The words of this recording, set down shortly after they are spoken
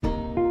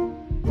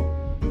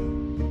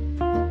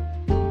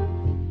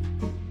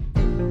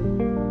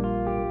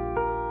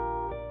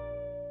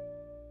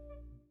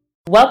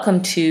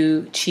Welcome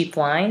to Cheap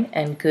Wine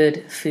and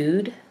Good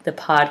Food, the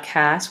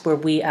podcast where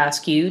we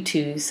ask you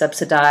to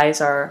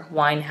subsidize our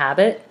wine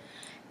habit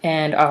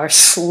and our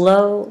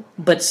slow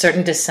but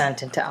certain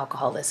descent into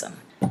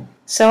alcoholism.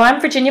 So I'm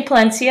Virginia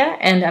Palencia,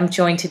 and I'm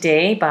joined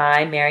today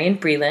by Marion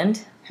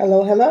Breland.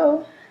 Hello,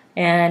 hello.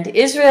 And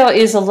Israel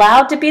is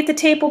allowed to be at the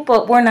table,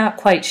 but we're not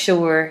quite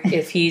sure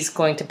if he's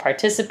going to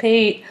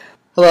participate.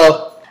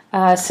 Hello.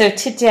 So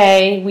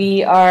today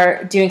we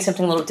are doing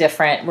something a little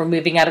different. We're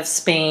moving out of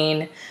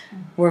Spain.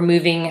 We're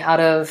moving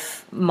out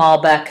of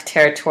Malbec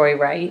territory,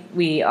 right?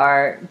 We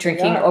are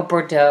drinking a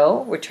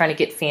Bordeaux. We're trying to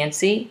get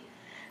fancy.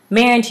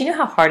 Marion, do you know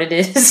how hard it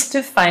is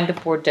to find a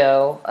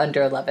Bordeaux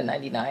under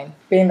 $11.99?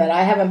 Being that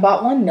I haven't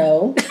bought one,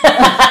 no.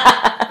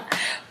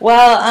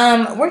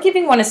 Well, we're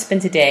giving one a spin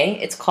today.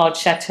 It's called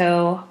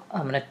Chateau.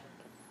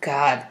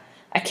 God,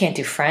 I can't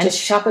do French.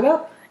 Just chop it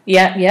up.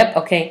 Yep,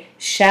 okay.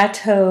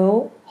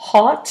 Chateau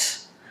Haut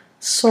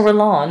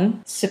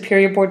Sorelon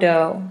Superior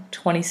Bordeaux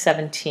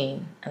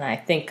 2017. And I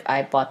think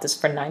I bought this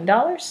for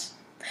 $9.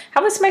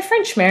 How was my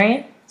French,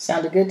 Marion?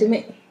 Sounded good to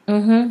me.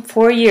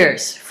 4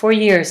 years. 4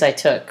 years I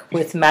took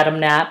with Madame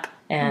Nap,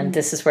 and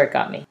this is where it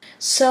got me.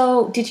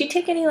 So, did you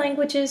take any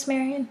languages,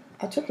 Marion?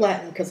 I took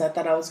Latin because I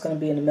thought I was going to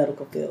be in the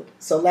medical field.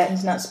 So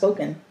Latin's not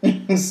spoken.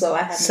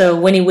 So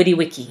Winnie Witty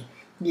Wiki.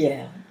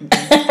 Yeah.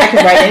 I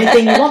can write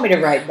anything you want me to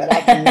write, but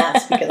I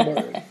cannot speak a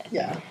word.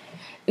 Yeah.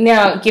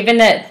 Now, given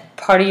that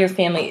part of your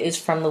family is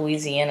from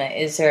Louisiana,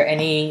 is there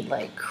any,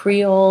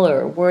 Creole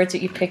or words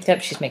that you picked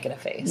up? She's making a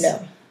face.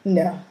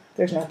 No,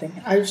 there's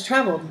nothing. I just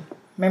traveled.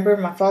 Remember,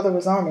 my father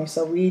was Army,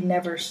 so we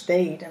never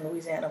stayed in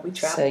Louisiana. We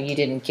traveled. So you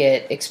didn't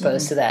get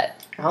exposed to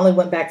that? I only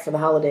went back for the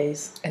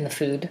holidays. And the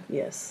food?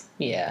 Yes.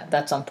 Yeah,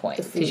 that's on point.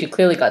 Because you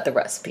clearly got the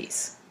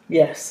recipes.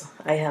 Yes,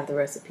 I have the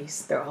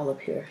recipes. They're all up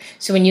here.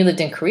 So when you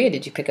lived in Korea,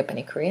 did you pick up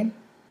any Korean?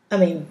 I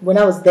mean, when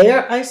I was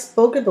there, I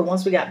spoke it, but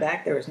once we got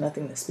back, there was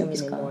nothing to speak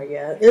anymore.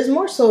 Yeah, it was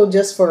more so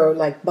just for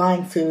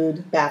buying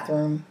food,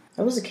 bathroom.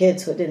 I was a kid,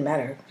 so it didn't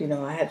matter.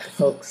 I had the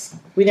folks.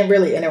 We didn't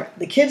really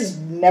the kids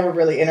never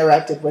really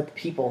interacted with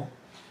people.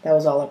 That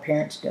was all our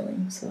parents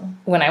doing. So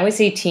when I was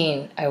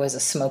 18, I was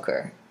a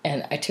smoker,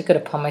 and I took it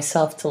upon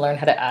myself to learn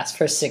how to ask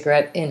for a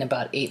cigarette in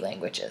about 8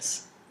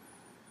 languages.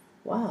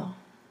 Wow.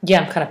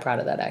 Yeah, I'm kind of proud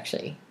of that,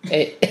 actually.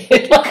 I'm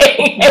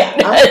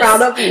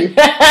proud of you.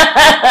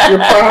 Your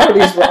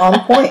priorities were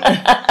on point.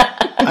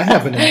 I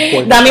have an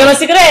important... Dammi una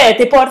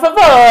sigarette, por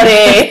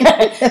favore.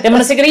 Dammi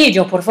una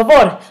cigarillo, por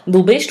favor.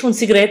 Du bist un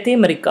cigarette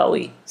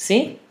americano.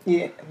 See?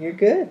 Yeah, you're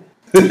good.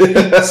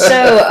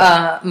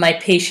 So, my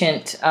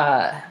patient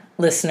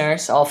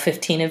listeners, all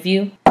 15 of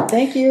you.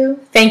 Thank you.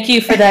 Thank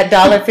you for that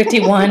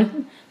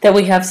 $1.51 that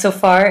we have so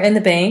far in the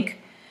bank.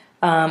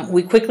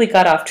 We quickly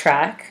got off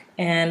track.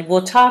 And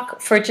we'll talk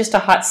for just a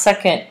hot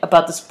second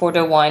about this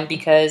Bordeaux wine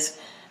because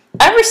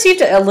I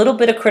received a little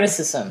bit of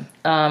criticism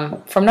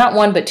from not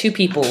one but 2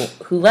 people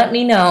who let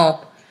me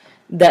know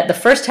that the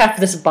first half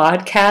of this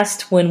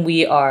podcast when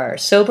we are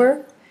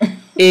sober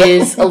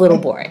is a little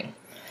boring.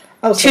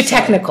 Too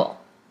technical.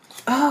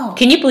 Oh.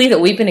 Can you believe that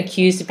we've been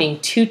accused of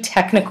being too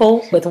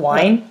technical with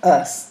wine?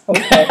 Us.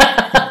 Okay.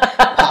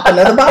 Pop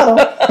another bottle.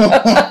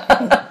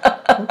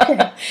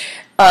 Okay.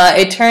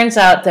 It turns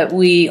out that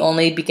we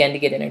only began to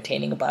get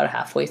entertaining about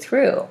halfway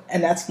through.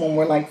 And that's when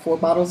we're 4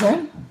 bottles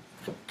in?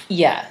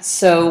 Yeah.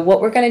 So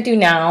what we're going to do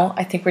now,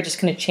 I think we're just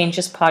going to change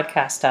this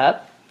podcast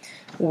up.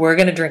 We're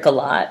going to drink a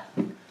lot.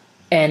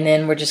 And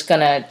then we're just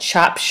going to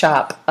chop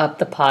up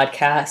the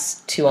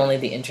podcast to only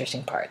the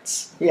interesting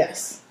parts.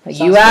 Yes.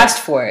 You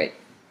asked for it,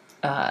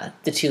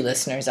 the 2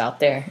 listeners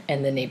out there,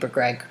 and the neighbor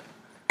Greg.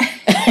 I'm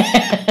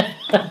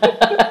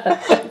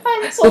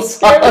so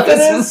scared of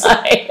this.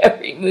 My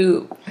every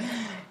move.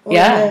 Oh,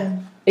 Yeah.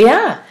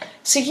 Yeah.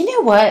 So you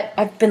know what?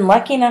 I've been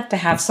lucky enough to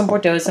have some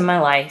Bordeaux in my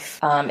life.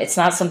 It's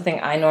not something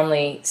I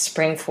normally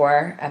spring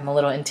for. I'm a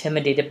little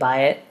intimidated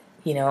by it.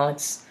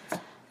 It's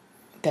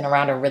been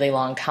around a really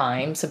long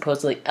time.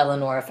 Supposedly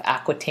Eleanor of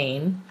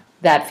Aquitaine,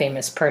 that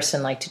famous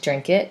person, liked to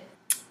drink it.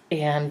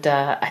 And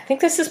I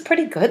think this is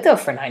pretty good, though,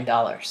 for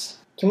 $9.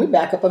 Can we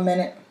back up a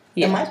minute?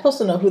 Yeah. Am I supposed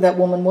to know who that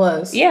woman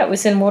was? Yeah, it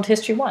was in World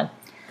History 1.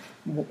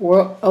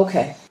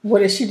 Okay. What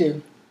did she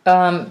do?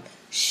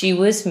 She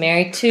was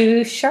married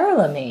to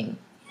Charlemagne.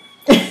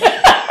 I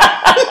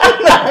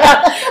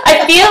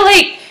feel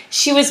like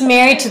she was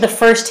married to the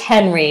first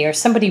Henry or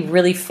somebody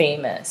really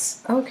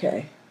famous.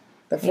 Okay.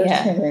 The first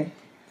Henry.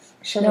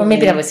 No,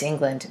 maybe that was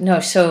England.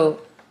 No, so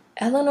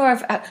Eleanor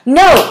of...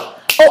 No!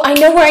 Oh, I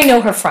know where I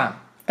know her from.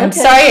 I'm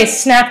sorry I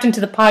snapped into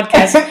the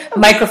podcast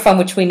microphone,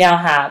 which we now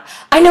have.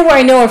 I know where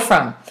I know her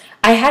from.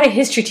 I had a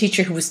history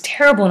teacher who was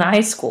terrible in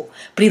high school,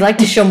 but he liked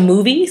to show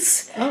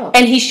movies. Oh.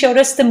 And he showed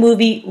us the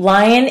movie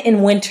Lion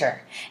in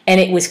Winter.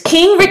 And it was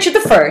King Richard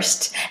I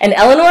and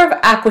Eleanor of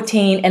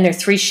Aquitaine and their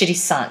 3 shitty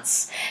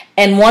sons.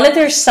 And one of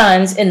their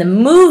sons in the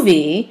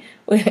movie,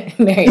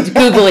 Mary's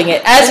Googling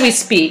it as we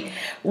speak,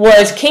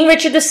 was King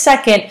Richard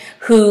II,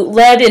 who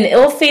led an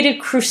ill-fated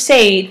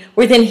crusade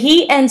where then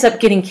he ends up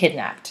getting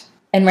kidnapped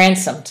and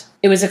ransomed.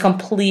 It was a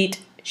complete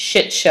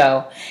shit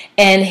show.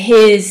 And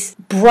his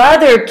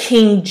brother,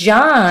 King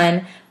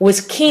John,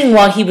 was king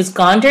while he was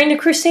gone during the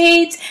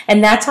Crusades,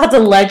 and that's how the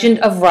legend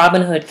of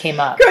Robin Hood came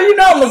up. Girl, you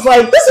know, I was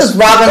like, this is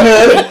Robin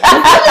Hood.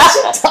 What is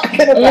she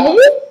talking about?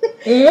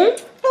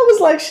 Mm-hmm. I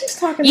was like, she's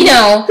talking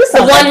about...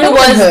 the one who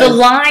was the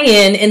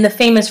lion in the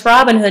famous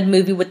Robin Hood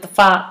movie with the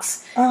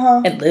fox.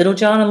 And Little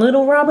John and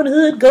Little Robin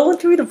Hood going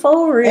through the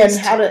forest.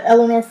 And how did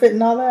Eleanor fit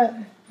in all that?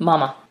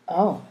 Mama.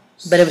 Oh.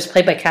 But it was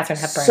played by Katharine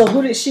Hepburn. So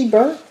who did she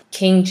birth?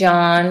 King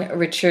John,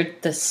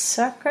 Richard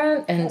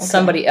II, and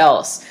somebody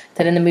else.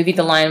 That in the movie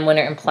The Lion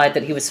Winner implied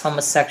that he was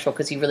homosexual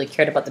because he really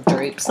cared about the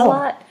drapes a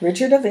lot.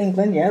 Richard of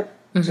England, yep.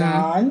 Mm-hmm.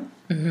 John.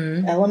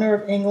 Mm-hmm. Eleanor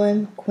of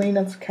England, Queen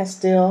of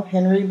Castile,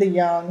 Henry the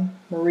Young,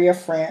 Maria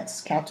of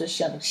France, Countess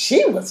Shannon.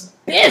 She was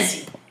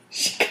busy.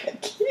 She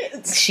got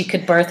kids. She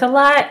could birth a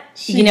lot,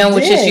 she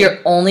which is your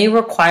only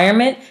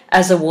requirement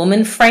as a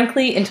woman,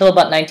 frankly, until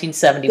about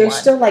 1971. There's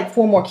still like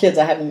 4 more kids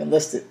I haven't even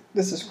listed.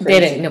 This is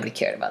crazy. Nobody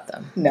cared about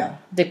them. No.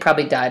 They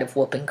probably died of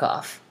whooping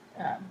cough.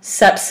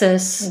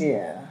 Sepsis.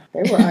 Yeah.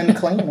 They were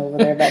unclean over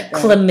there back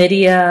then.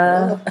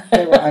 Chlamydia. Oh,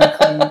 they were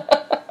unclean.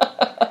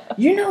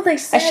 You know, they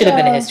said... I should have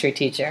been a history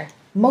teacher.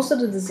 Most of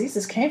the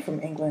diseases came from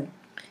England.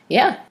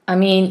 Yeah. I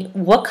mean,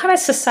 what kind of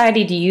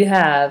society do you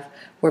have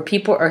where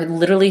people are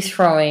literally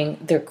throwing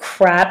their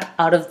crap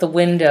out of the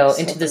window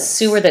into the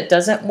sewer that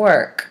doesn't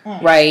work,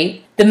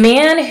 right? The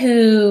man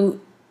who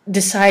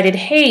decided,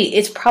 hey,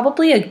 it's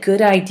probably a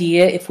good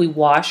idea if we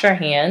wash our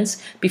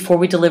hands before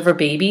we deliver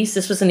babies.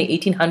 This was in the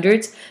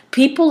 1800s.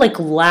 People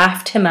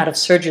laughed him out of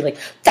surgery. Like,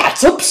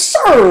 that's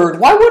absurd.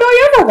 Why would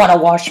I ever want to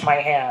wash my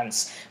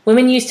hands?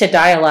 Women used to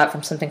die a lot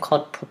from something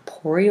called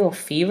puerperal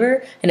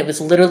fever, and it was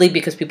literally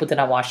because people did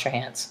not wash their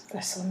hands.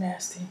 That's so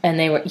nasty. And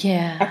they were,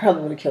 yeah. I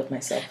probably would have killed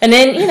myself. And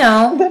then,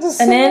 that is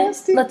so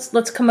nasty.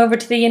 let's come over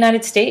to the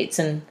United States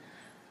and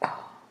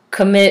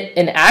commit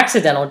an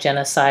accidental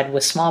genocide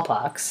with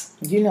smallpox.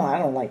 You know I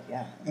don't like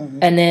that. Mm-hmm.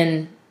 And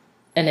then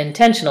an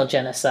intentional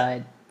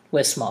genocide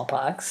with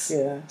smallpox.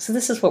 Yeah. So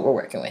this is what we're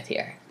working with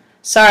here.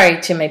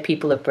 Sorry to my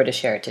people of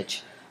British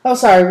heritage. Oh,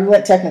 sorry, we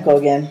went technical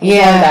again.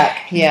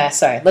 Yeah,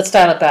 sorry. Let's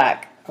dial it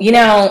back. You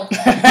know...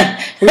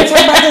 We're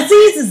talking about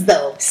diseases,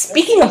 though.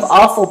 Speaking of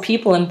awful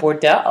people in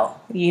Bordeaux,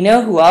 you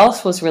know who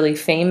else was really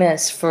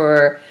famous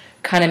for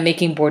kind of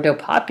making Bordeaux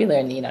popular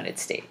in the United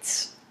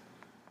States?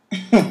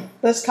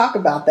 Let's talk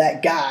about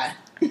that guy.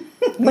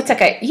 What's that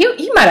guy?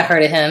 You might have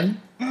heard of him.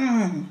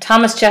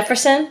 Thomas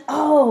Jefferson.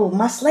 Oh,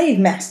 my slave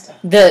master.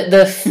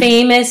 The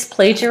famous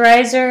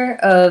plagiarizer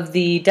of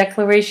the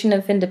Declaration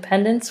of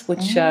Independence,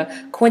 which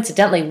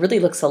coincidentally really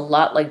looks a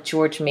lot like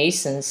George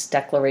Mason's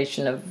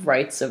Declaration of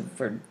Rights of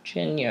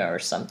Virginia or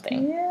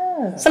something.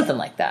 Yeah. Something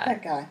like that.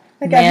 That guy.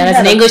 Man, as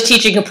an English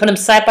teacher, you can put them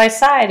side by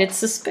side. It's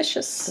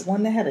suspicious. The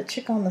one that had a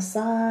chick on the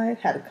side,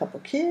 had a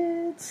couple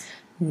kids.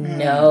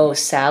 No,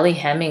 Sally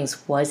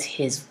Hemings was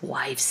his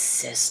wife's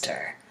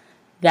sister.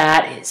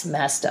 That is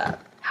messed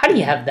up. How do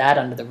you have that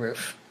under the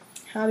roof?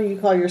 How do you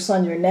call your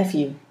son your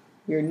nephew,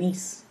 your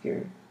niece,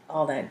 your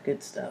all that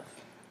good stuff?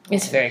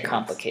 It's very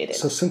complicated.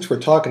 So since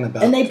we're talking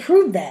about... And they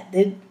proved that.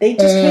 They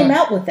just came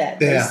out with that.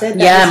 They said that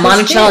yeah,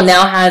 Monticello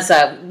now has...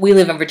 we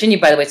live in Virginia,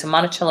 by the way, so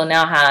Monticello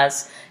now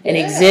has an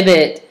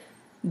exhibit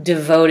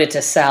devoted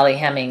to Sally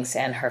Hemings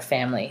and her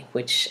family,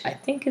 which I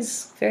think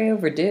is very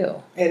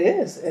overdue. It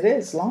is. It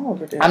is. Long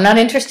overdue. I'm not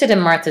interested in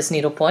Martha's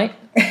needlepoint.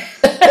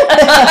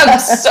 I'm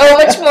so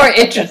much more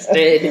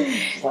interested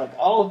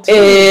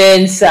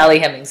in Sally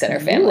Hemings and her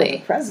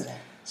family. President.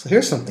 So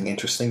here's something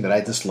interesting that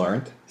I just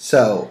learned.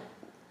 So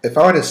if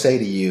I were to say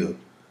to you,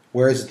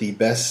 where's the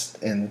best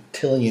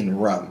Antillean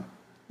rum?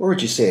 Where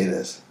would you say it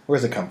is? Where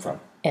does it come from?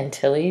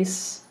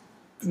 Antilles?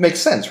 It makes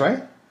sense,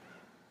 right?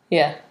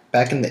 Yeah.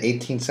 Back in the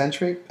 18th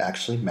century,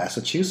 actually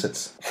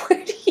Massachusetts.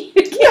 Where do you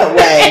get No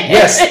way.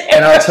 Yes,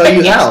 and I'll tell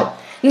you how.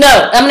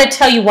 No, I'm going to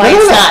tell you why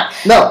it's not.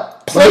 No.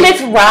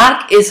 Plymouth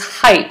Rock is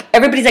hype.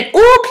 Everybody's like,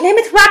 oh,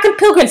 Plymouth Rock and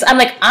Pilgrims. I'm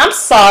like, I'm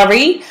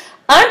sorry.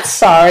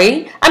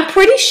 I'm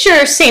pretty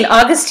sure St.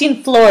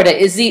 Augustine, Florida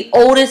is the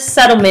oldest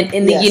settlement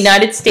in the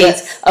United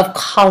States of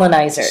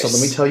colonizers. So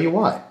let me tell you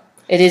why.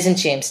 It is in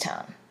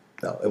Jamestown.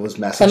 No, it was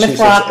Massachusetts. Plymouth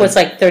Rock was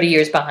like 30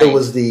 years behind. It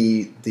was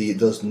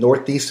those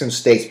northeastern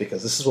states,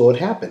 because this is what would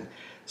happen.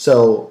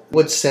 So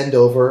would send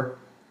over,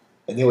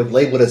 and they would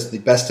label it as the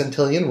best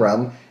Antillean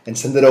rum, and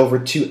send it over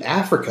to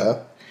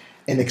Africa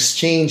in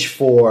exchange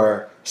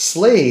for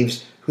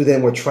slaves who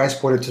then were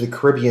transported to the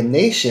Caribbean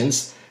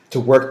nations to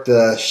work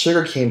the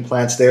sugarcane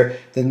plants there.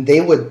 Then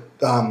they would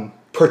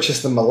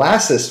purchase the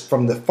molasses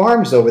from the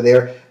farms over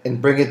there and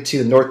bring it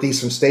to the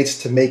northeastern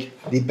states to make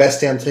the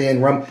best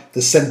Antillean rum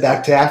to send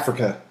back to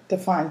Africa.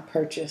 Define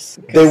purchase.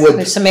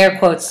 There's some air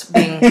quotes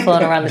being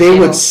flown around the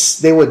table.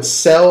 They would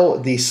sell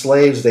the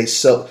slaves they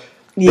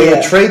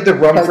would trade the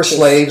rum for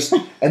slaves,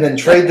 and then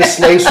trade the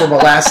slaves for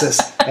molasses,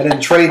 and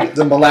then trade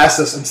the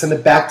molasses and send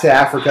it back to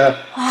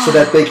Africa so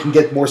that they can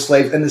get more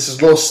slaves. And this is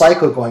a little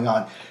cycle going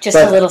on.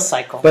 A little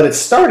cycle. But it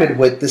started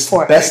with this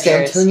Poor best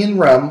creatures. Antillean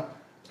rum,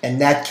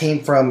 and that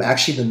came from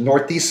actually the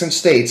northeastern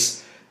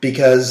states.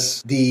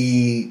 because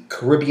the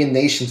Caribbean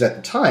nations at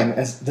the time,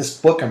 as this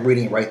book I'm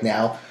reading right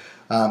now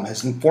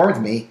has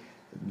informed me,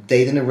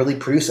 they didn't really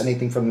produce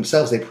anything for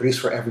themselves. They produced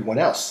for everyone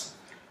else.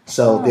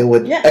 So they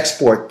would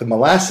export the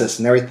molasses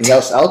and everything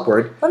else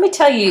outward. Let me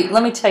tell you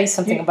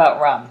something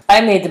about rum.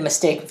 I made the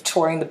mistake of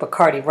touring the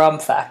Bacardi rum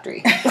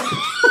factory.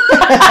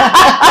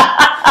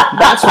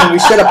 That's when we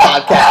should have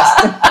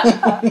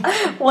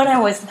podcast. When I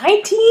was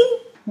 19.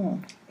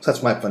 So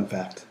that's my fun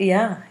fact.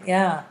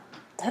 Yeah.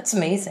 That's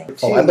amazing.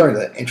 Oh, I learned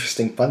an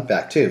interesting fun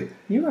fact too.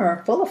 You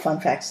are full of fun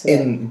facts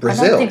today. In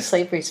Brazil. I don't think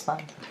slavery's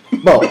fun.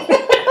 Well,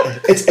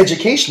 it's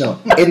educational.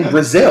 In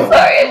Brazil.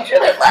 Sorry, I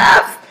shouldn't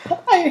laugh.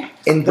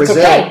 In Brazil.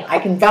 Okay. I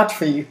can vouch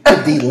for you.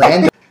 The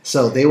land.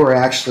 So they were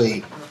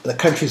actually, the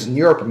countries in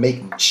Europe were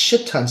making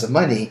shit tons of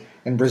money,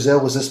 and Brazil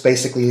was just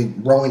basically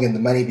rolling in the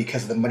money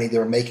because of the money they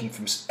were making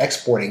from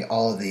exporting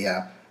all of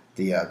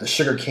the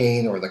sugar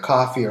cane or the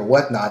coffee or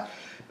whatnot.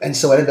 And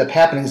so what ended up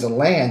happening is the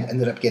land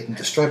ended up getting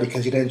destroyed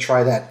because you didn't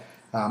try that.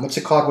 What's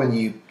it called when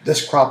you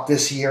this crop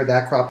this year,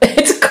 that crop?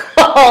 It's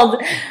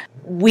called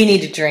We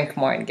Need to Drink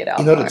More and Get Out.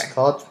 You know more. what it's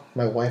called?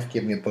 My wife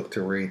gave me a book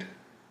to read.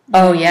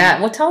 Oh yeah.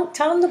 Well, tell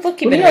them the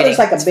book you've been reading. There's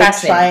like a It's big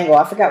fascinating. triangle.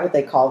 I forgot what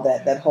they called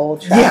that. That whole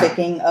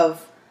trafficking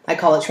of. I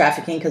call it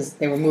trafficking because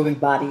they were moving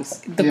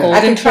bodies. The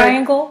Golden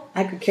Triangle.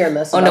 I could care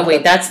less. Oh about no,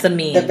 wait, that's the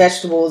meme. the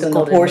vegetables and the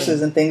golden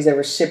horses meme. and things they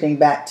were shipping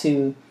back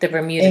to The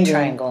Bermuda England.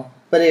 Triangle.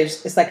 But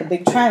it's like a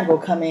big triangle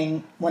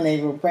coming when they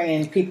were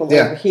bringing people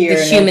Yeah. over here.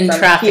 The and then human from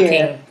trafficking.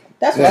 Here.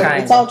 That's Yeah.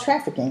 what it's all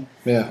trafficking.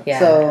 Yeah. Yeah,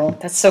 So-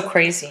 that's so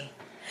crazy.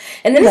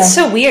 And then it's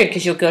so weird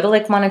because you'll go to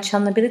like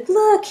Monticello and they'll be like,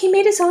 "Look, he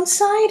made his own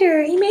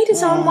cider. He made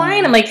his own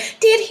wine." I'm like,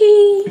 "Did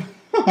he?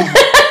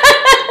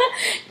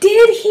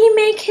 Did he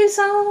make his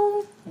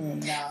own?"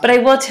 No. But I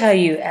will tell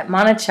you, at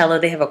Monticello,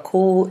 they have a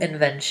cool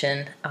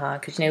invention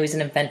because he's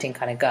an inventing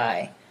kind of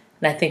guy,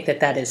 and I think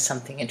that is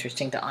something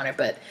interesting to honor.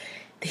 But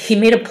he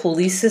made a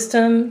pulley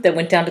system that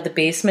went down to the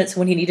basement, so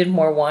when he needed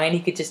more wine, he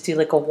could just do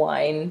like a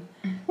wine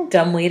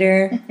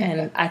dumbwaiter,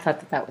 and I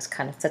thought that was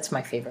that's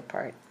my favorite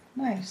part.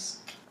 Nice.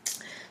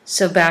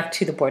 So back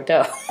to the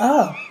Bordeaux.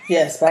 Oh,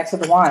 yes, back to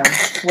the wine.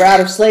 We're out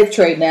of slave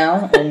trade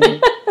now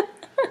and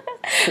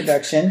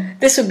production.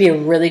 This would be a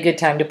really good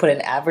time to put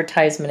an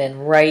advertisement in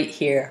right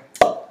here.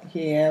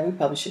 Yeah, we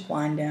probably should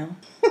wind down.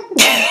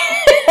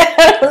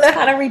 I don't know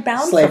how to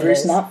rebound from Slavery's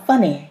this. not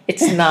funny.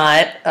 It's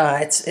not.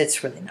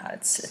 It's really not.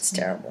 It's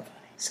terrible.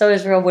 So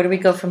Israel, where do we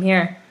go from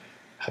here?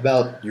 How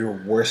about your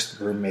worst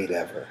roommate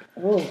ever?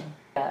 Ooh.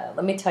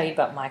 Let me tell you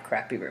about my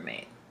crappy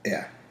roommate.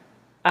 Yeah.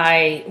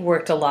 I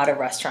worked a lot of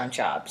restaurant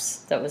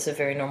jobs. That was a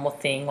very normal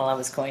thing while I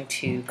was going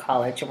to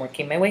college and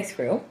working my way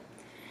through.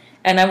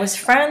 And I was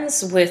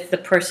friends with the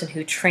person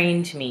who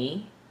trained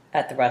me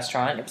at the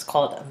restaurant. It was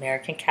called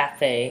American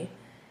Cafe.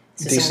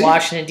 This is in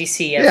Washington,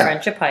 D.C. at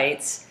Friendship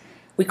Heights.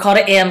 We called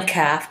it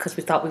AmCaf because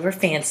we thought we were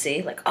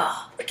fancy. Like,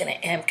 working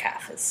at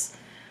AmCaf is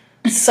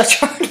such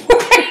hard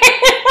work.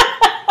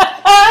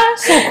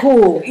 So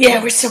cool.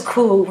 Yeah, we're so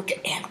cool. We work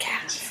at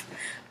AmCaf.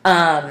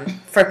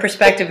 For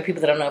perspective of people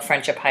that don't know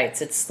Friendship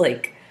Heights, it's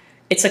like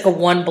a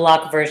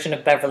one-block version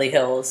of Beverly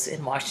Hills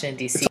in Washington,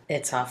 D.C.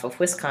 It's off of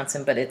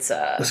Wisconsin, but it's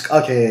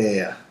Okay,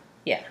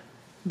 yeah.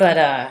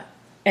 But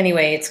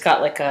anyway, it's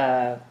got like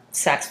a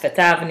Saks Fifth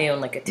Avenue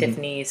and like a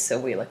Tiffany's, so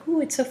we're like, ooh,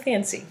 it's so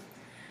fancy.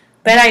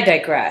 But I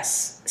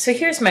digress. So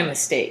here's my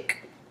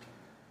mistake.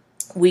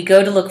 We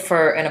go to look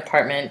for an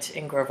apartment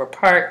in Grover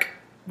Park.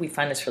 We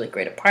find this really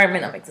great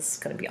apartment. I'm like, this is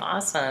going to be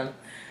awesome.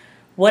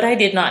 What I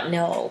did not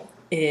know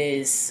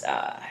is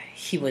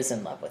he was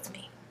in love with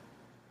me.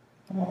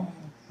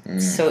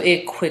 So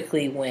it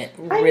quickly went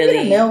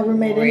really, male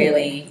roommate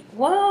really anyway.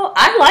 well.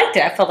 I liked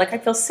it. I felt like I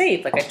feel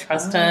safe. Like I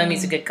trust him.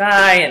 He's a good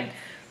guy, and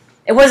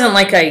it wasn't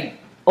like I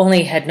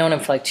only had known him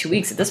for like 2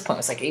 weeks. At this point, it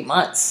was like 8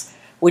 months,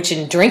 which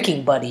in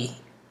drinking buddy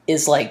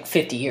is like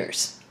 50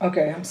 years.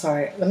 Okay, I'm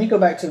sorry. Let me go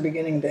back to the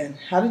beginning then.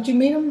 How did you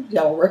meet him?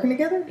 Y'all were working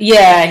together?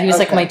 Yeah, he was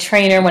like Okay. my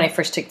trainer when I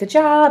first took the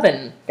job,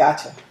 and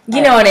Gotcha.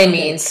 you know what I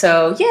mean.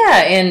 So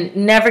yeah, and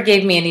never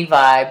gave me any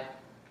vibe.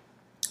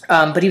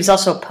 But he was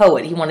also a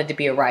poet. He wanted to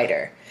be a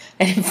writer,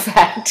 and in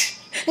fact,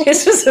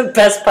 this was the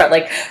best part.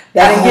 Like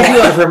That didn't give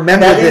you I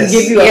remember that this.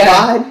 didn't give you a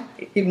Yeah.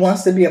 vibe? He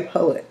wants to be a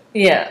poet.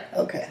 yeah.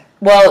 Okay.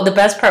 Well, the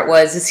best part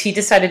is he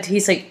decided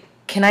he's like,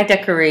 can I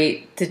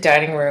decorate the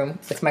dining room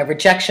with my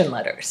rejection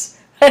letters?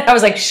 And I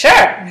was like,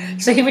 sure.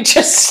 So he would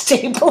just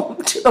staple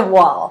them to the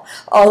wall,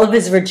 all of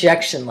his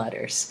rejection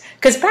letters.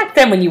 Because back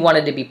then, when you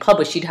wanted to be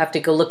published, you'd have to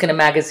go look in a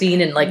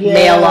magazine and like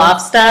mail off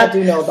stuff. I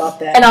do know about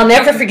that. And I'll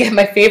never forget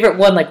my favorite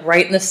one, like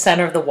right in the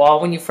center of the wall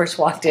when you first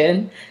walked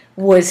in,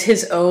 was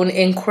his own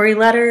inquiry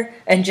letter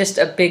and just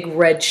a big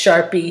red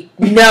Sharpie.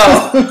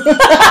 No.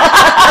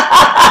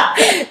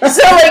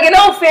 So, like, in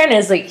all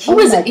fairness, like he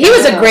was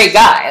a great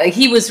guy. Like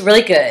he was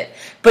really good,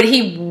 but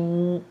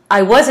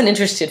I wasn't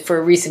interested for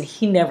a reason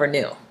he never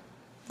knew.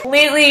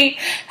 Completely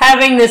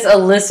having this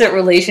illicit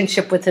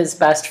relationship with his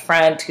best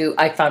friend, who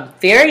I found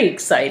very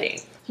exciting.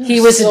 He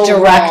was so a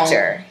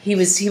director. He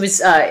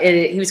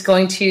was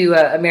going to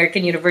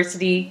American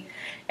University,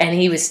 and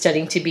he was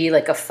studying to be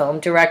like a film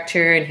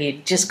director, and he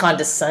had just gone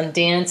to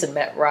Sundance and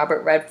met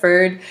Robert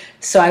Redford.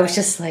 So I was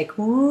just like,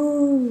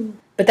 ooh.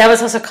 But that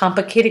was also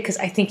complicated because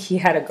I think he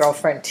had a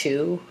girlfriend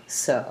too.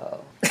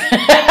 So.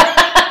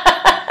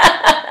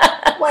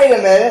 Wait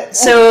a minute.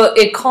 So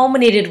it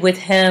culminated with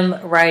him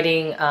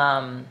writing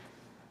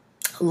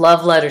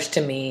love letters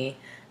to me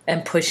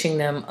and pushing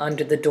them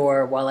under the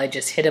door while I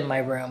just hid in my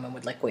room and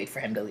would like wait for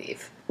him to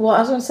leave. Well, I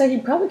was going to say he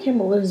probably came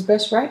up with his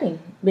best writing,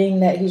 being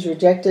that he's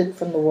rejected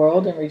from the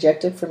world and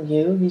rejected from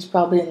you. He's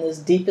probably in this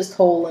deepest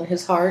hole in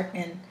his heart,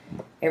 and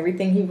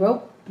everything he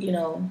wrote,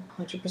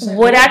 100%.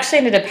 What actually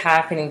ended up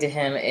happening to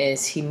him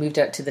is he moved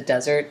out to the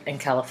desert in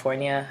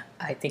California.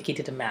 I think he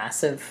did a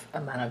massive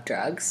amount of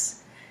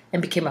drugs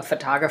and became a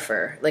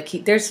photographer. Like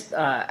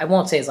I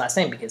won't say his last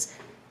name because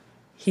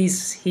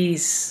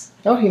he's.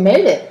 Oh, he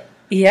made it.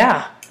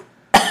 Yeah.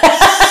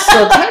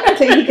 So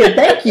technically he could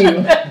thank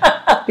you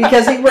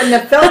because he wouldn't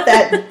have felt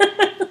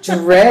that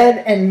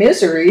dread and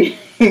misery,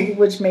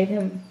 which made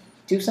him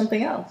do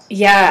something else.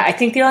 Yeah, I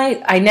think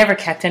I never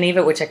kept any of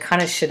it, which I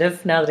kind of should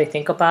have now that I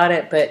think about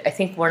it. But I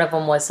think one of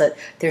them was that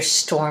there's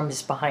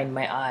storms behind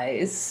my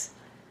eyes.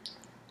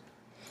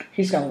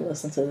 He's going to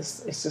listen to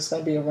this. It's just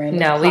going to be a random.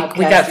 No, podcast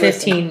we got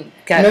 15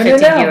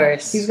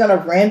 viewers. He's going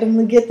to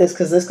randomly get this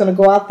because it's going to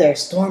go out there.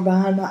 Storm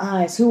behind my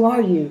eyes. Who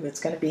are you?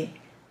 It's going to be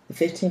the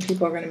 15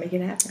 people are going to make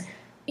it happen.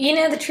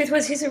 The truth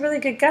was he's a really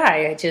good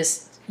guy. I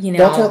just, Don't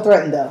feel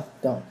threatened, though.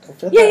 Don't feel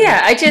threatened.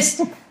 Yeah.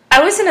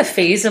 I was in a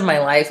phase of my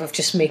life of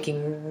just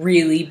making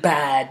really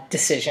bad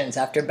decisions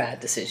after bad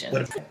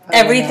decisions.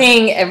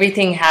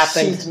 Everything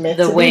happened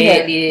the way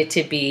it needed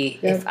to be.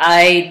 Yep. If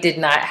I did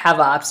not have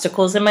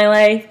obstacles in my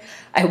life,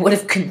 I would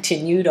have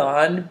continued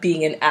on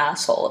being an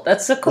asshole.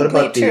 That's the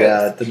complete truth.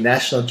 What about the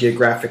National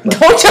Geographic?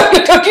 Don't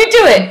you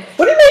do it.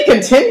 What do you mean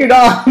continued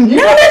on?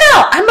 No.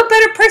 I'm a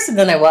better person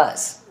than I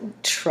was.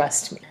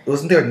 Trust me.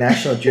 Wasn't there a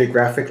National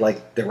Geographic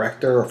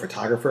director or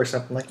photographer or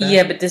something like that?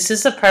 Yeah, but this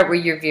is the part where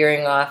you're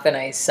veering off and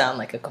I sound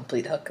like a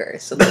complete hooker.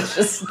 So let's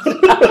just...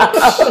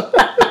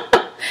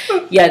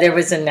 Yeah, there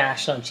was a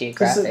National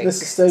Geographic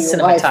this is still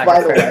your wife,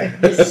 by the way.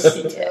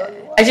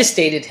 Yeah. I just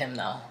dated him,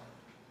 though.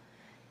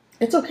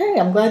 It's okay.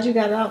 I'm glad you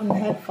got out and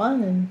had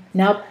fun. And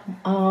now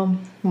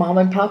Mom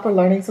and Pop are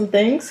learning some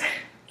things.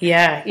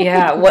 Yeah.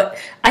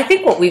 I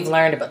think what we've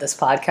learned about this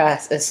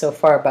podcast is so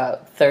far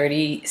about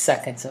 30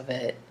 seconds of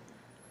it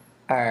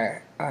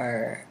are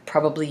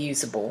probably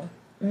usable.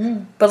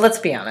 Mm. But let's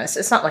be honest.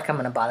 It's not like I'm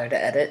going to bother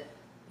to edit,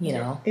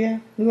 know. Yeah.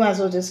 We might as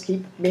well just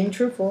keep being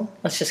truthful.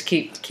 Let's just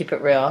keep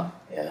it real.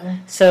 Yeah.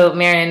 So,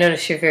 Mary, I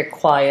noticed you're very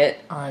quiet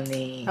on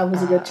the... I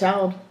was a good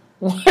child.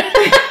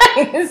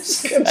 You're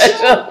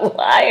such a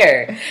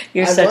liar.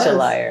 You're such a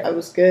liar. I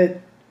was good.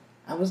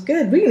 We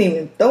didn't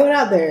even throw it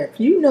out there.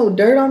 If you know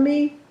dirt on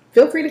me,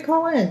 feel free to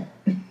call in.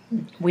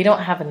 We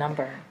don't have a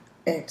number.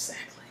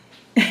 Exactly.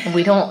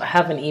 We don't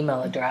have an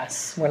email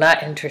address. We're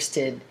not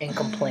interested in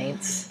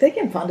complaints. They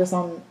can find us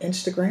on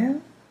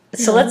Instagram.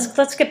 So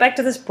let's get back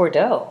to this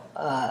Bordeaux.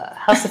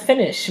 How's the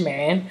finish,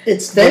 Marion?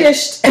 It's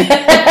finished.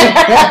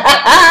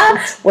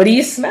 What do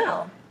you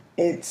smell?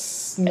 It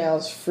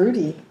smells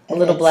fruity. A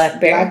little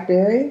blackberry.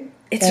 Blackberry.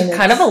 It's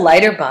kind of a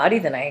lighter body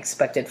than I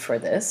expected for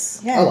this.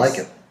 Yes. I like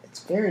it.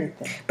 It's very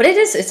thin. But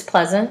it's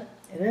pleasant.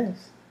 It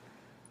is.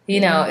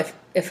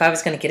 If I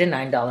was going to get a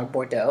 $9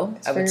 Bordeaux,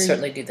 I would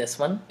certainly do this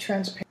one.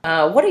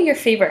 Transparent. What are your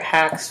favorite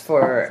hacks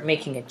for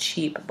making a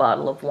cheap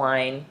bottle of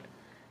wine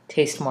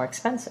taste more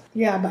expensive?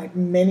 Yeah, I buy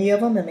many of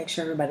them and make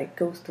sure everybody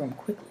goes through them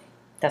quickly.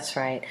 That's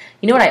right.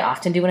 You know what I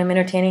often do when I'm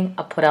entertaining?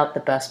 I'll put out the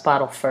best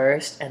bottle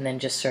first and then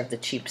just serve the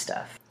cheap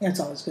stuff. That's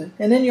always good.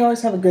 And then you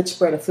always have a good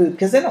spread of food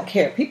because they don't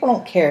care. People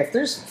don't care. If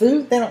there's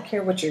food, they don't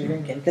care what you're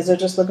drinking because they're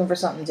just looking for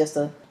something just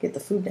to get the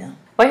food down.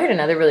 Well, I heard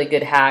another really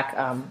good hack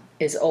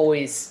is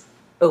always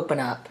open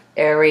up,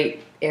 aerate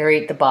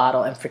the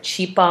bottle. And for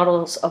cheap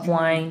bottles of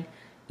wine,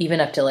 even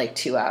up to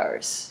 2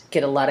 hours,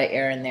 get a lot of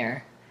air in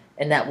there.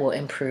 And that will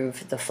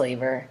improve the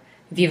flavor.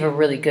 If you have a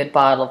really good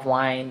bottle of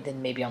wine,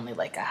 then maybe only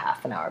a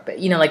half an hour. But,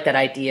 that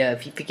idea,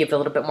 if you give it a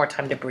little bit more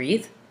time to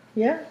breathe.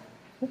 Yeah,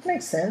 that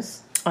makes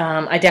sense.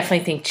 I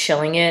definitely think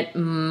chilling it.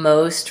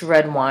 Most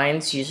red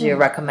wines usually are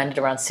recommended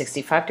around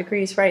 65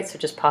 degrees, right? So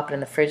just pop it in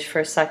the fridge for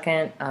a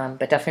second.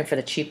 But definitely for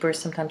the cheaper,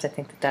 sometimes I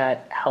think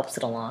that helps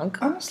it along.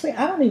 Honestly,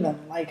 I don't even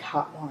like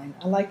hot wine.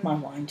 I like my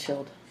wine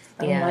chilled.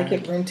 I don't like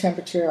it room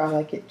temperature. I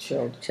like it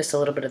chilled. Just a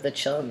little bit of the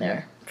chill in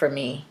there for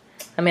me.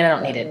 I mean, I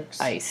don't need it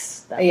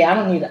ice. I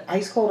don't need it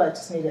ice cold. I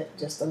just need it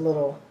just a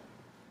little.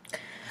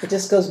 It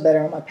just goes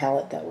better on my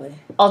palate that way.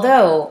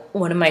 Although,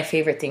 one of my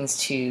favorite things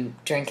to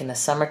drink in the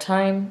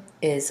summertime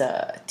is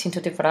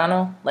Tinto de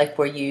Verano,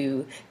 where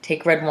you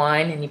take red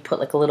wine and you put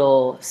a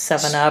little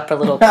 7-Up or a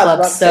little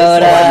club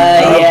soda.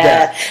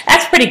 Yeah.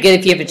 That's pretty good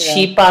if you have a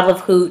cheap bottle of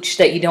hooch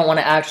that you don't want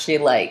to actually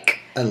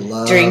I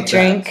love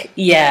drink.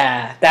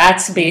 Yeah,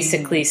 that's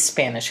basically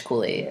Spanish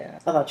Kool-Aid. Yeah.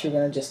 I thought you were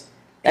going to just...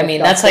 I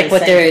mean, that's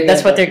what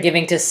they're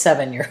giving to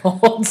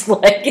 7-year-olds.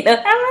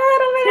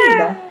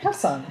 Have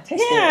some.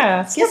 Taste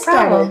no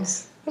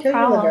problems. No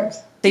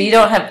problems. So you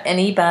don't have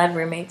any bad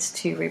roommates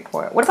to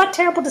report. What about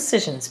terrible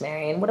decisions,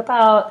 Marion? What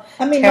about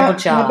terrible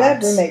jobs? My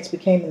bad roommates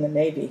became in the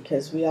Navy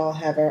because we all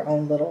have our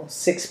own little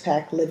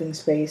 6-pack living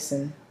space,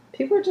 and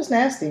people are just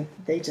nasty.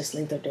 They just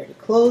leave their dirty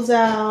clothes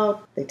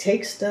out. They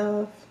take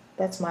stuff.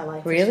 That's my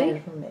life.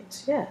 Really?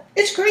 Roommates. Yeah.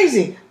 It's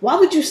crazy. Why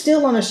would you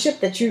steal on a ship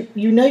that you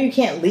know you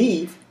can't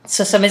leave?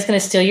 So somebody's going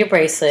to steal your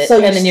bracelet,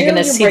 and then you're going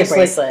to see the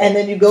bracelet. And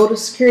then you go to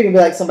security and be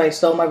like, somebody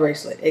stole my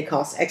bracelet. It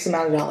costs X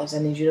amount of dollars. I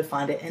need you to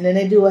find it. And then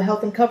they do a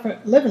health and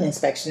comfort living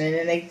inspection, and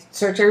then they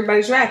search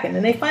everybody's rack, and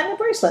then they find the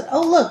bracelet.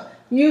 Oh, look,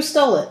 you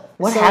stole it.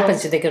 What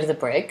happens? Do they go to the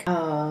brig?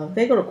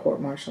 They go to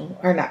court-martial.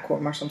 Or not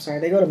court-martial, I'm sorry.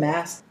 They go to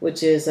MAST,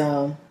 which is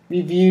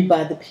reviewed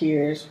by the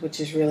peers, which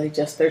is really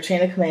just their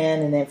chain of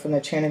command. And then from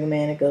their chain of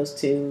command, it goes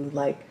to,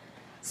 like,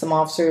 some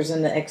officers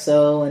in the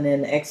XO, and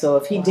then the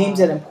XO, if he deems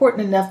it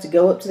important enough to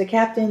go up to the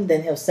captain,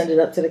 then he'll send it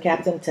up to the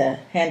captain to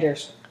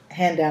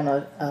hand down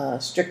a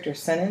stricter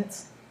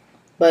sentence.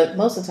 But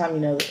most of the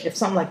time, if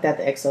something like that,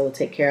 the XO will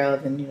take care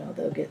of, and,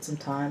 they'll get some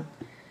time.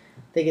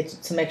 They get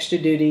some extra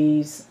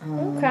duties.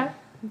 Okay.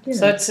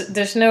 So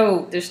there's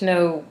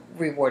no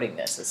rewarding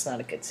this. It's not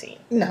a good scene.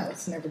 No,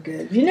 it's never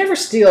good. You never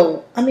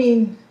steal. I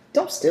mean,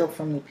 don't steal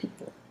from the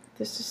people.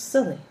 It's just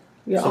silly.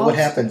 So what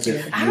happens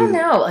if I don't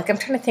know. Like, I'm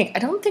trying to think. I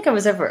don't think I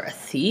was ever a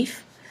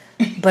thief,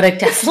 but I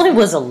definitely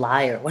was a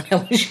liar when I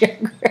was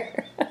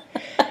younger.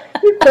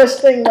 You're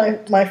questioning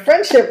my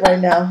friendship right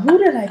now. Who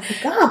did I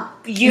pick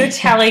up? You're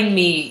telling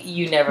me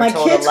you never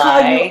told a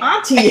lie.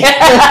 My kids call you auntie.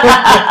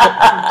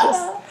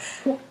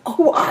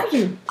 Who are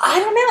you? I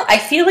don't know. I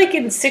feel like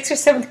in 6th or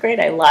 7th grade,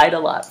 I lied a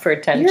lot for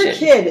attention. You're a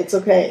kid. It's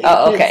okay.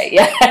 Oh, okay.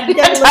 Yeah. I'm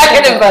not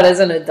talking about as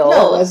an adult.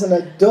 No, as an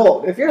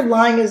adult. If you're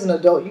lying as an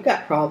adult, you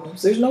got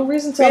problems. There's no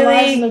reason to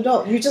lie as an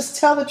adult. You just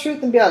tell the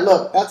truth and be like,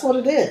 look, that's what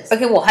it is.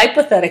 Okay, well,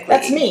 hypothetically.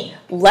 That's me.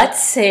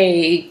 Let's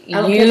say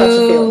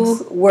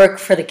you work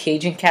for the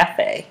Cajun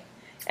Cafe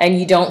and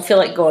you don't feel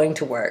like going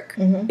to work.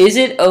 Mm-hmm. Is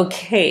it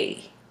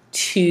okay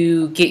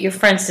to get your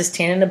friends to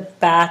stand in a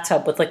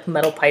bathtub with, like,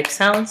 metal pipe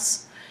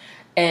sounds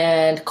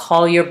and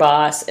call your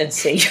boss and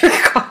say your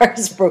car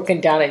is broken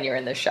down and you're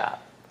in the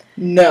shop?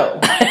 No.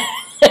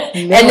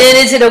 And then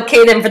is it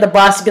okay then for the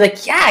boss to be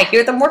like, yeah, I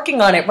hear them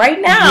working on it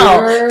right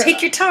now.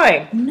 Take your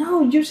time.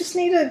 No, you just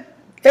need to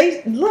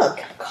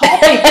look. Call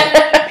people.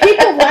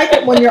 People like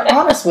it when you're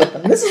honest with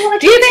them. This is what I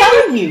keep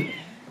telling you.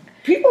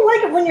 People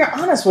like it when you're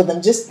honest with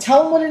them. Just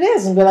tell them what it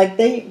is and be like,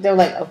 they're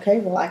like, okay,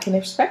 well, I can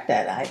expect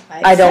that.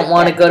 I don't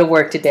want to go to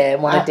work today. I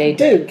want a day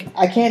drink. Dude,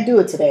 I can't do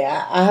it today.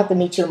 I have to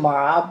meet you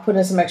tomorrow. I'll put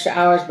in some extra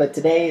hours, but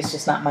today is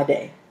just not my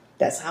day.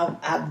 That's how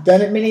I've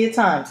done it many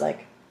times.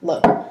 Like,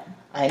 look,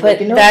 I ain't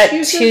making no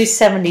excuses.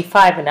 That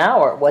 $2.75 an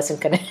hour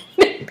wasn't going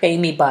to pay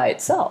me by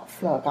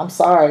itself. Look, I'm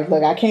sorry.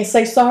 Look, I can't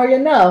say sorry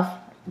enough,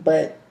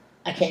 but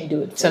I can't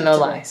do it. So no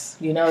lies.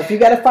 If you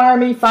got to fire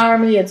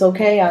me. It's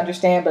okay. I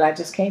understand, but I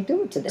just can't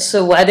do it today.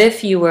 So what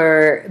if you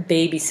were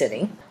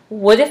babysitting?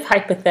 What if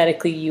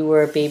hypothetically you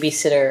were a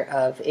babysitter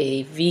of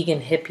a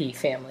vegan hippie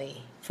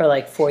family for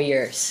like 4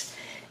 years,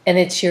 and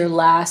it's your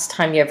last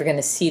time you're ever going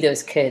to see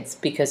those kids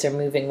because they're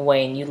moving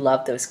away and you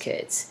love those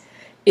kids?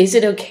 Is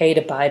it okay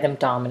to buy them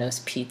Domino's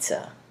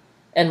pizza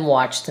and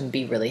watch them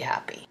be really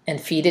happy and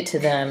feed it to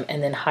them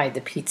and then hide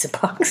the pizza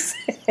box?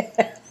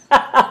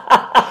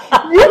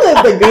 You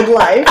lived a good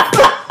life.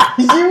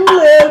 You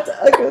lived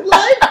a good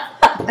life.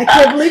 I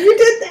can't believe you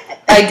did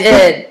that. I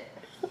did.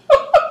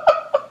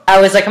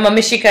 I was like, I'm going to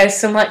miss you guys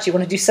so much. You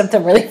want to do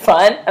something really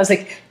fun? I was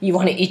like, you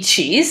want to eat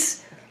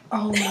cheese?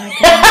 Oh, my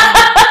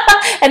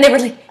God. And they were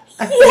like,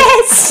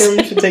 yes. I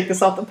think we should take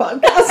this off the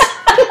podcast.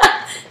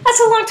 That's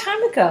a long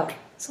time ago.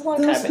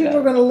 Those people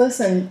are going to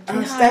listen.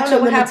 Statute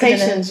of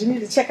limitations. You need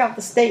to check out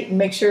the state and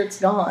make sure it's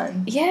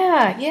gone.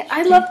 Yeah.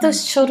 I love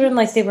those children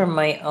like they were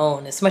my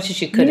own as much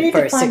as you could for a 16-year-old. You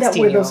need to find out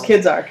where those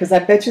kids are, because I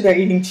bet you they're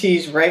eating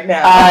cheese right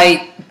now.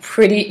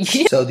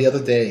 So the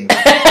other day,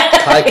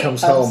 Ty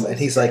comes home and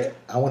he's like,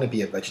 I want to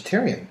be a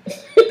vegetarian.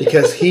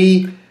 Because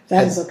he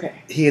had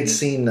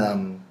seen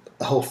a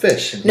whole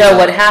fish. No,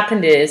 what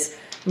happened is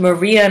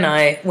Maria and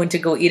I went to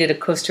go eat at a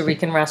Costa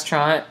Rican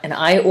restaurant, and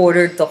I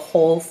ordered the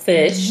whole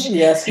fish.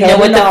 Yes,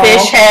 with the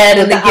fish head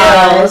and the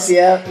gills.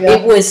 Yeah.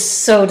 It was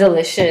so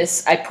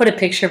delicious. I put a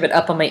picture of it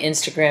up on my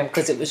Instagram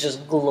because it was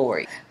just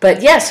glory.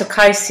 But yeah, so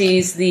Kai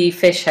sees the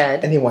fish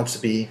head. And he wants to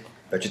be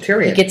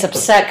vegetarian. He gets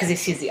upset because he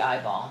sees the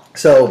eyeball.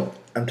 So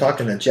I'm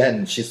talking to Jen,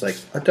 and she's like,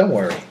 oh, don't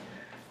worry.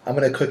 I'm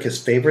going to cook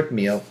his favorite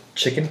meal,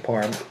 chicken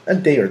parm, a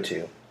day or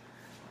two,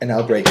 and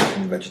I'll break him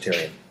from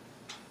vegetarian.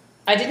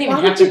 I didn't even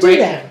have to break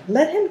him.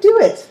 Let him do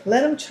it.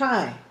 Let him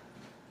try.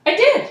 I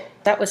did.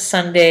 That was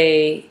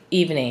Sunday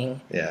evening.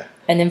 Yeah.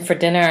 And then for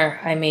dinner,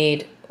 I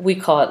made, we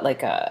call it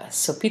like a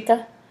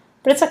sopita,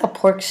 but it's like a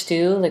pork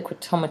stew, like with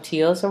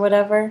tomatillos or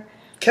whatever.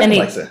 Kevin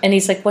likes it. And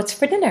he's like, what's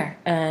for dinner?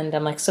 And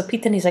I'm like,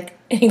 sopita. And he's like,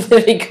 and he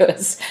literally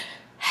goes,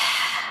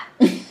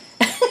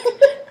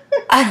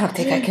 I don't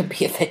think I can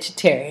be a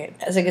vegetarian.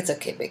 I was like, it's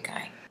okay, big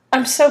guy.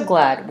 I'm so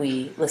glad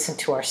we listened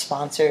to our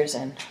sponsors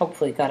and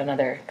hopefully got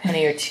another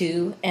penny or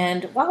two.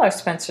 And while our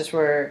sponsors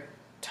were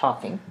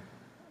talking,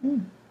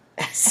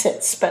 I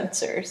said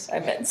Spencer's. I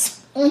meant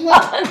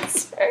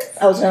sponsors.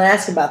 I was going to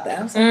ask about that.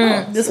 I was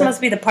like, This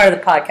must be the part of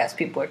the podcast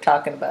people are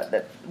talking about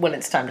that when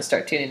it's time to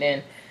start tuning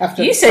in.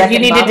 After You the said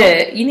you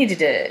second needed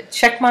to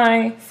check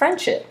my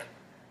friendship.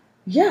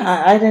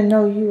 Yeah, I didn't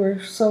know you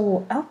were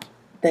so out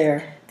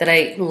there. That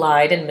I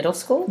lied in middle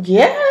school?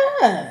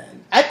 Yeah.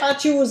 I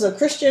thought you was a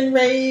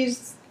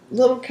Christian-raised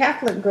little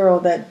Catholic girl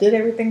that did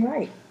everything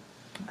right.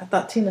 I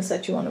thought Tina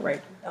set you on the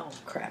right... Oh,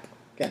 crap.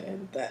 Gotta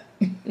edit that.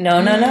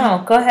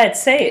 No. Go ahead,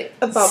 say it.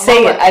 I thought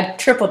Say Mama- it. I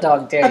triple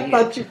dog dare you.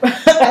 I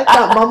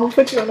thought Mama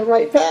put you on the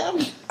right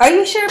path. Are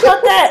you sure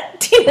about that?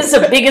 Tina's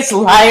the biggest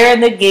liar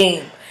in the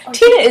game.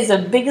 Tina is the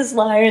biggest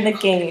liar in the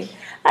game.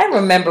 I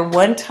remember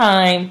one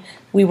time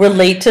we were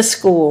late to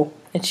school,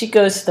 and she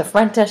goes to the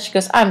front desk. She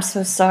goes, "I'm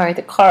so sorry,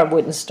 the car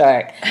wouldn't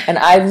start." And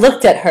I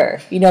looked at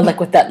her, like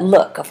with that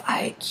look of,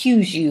 "I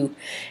accuse you."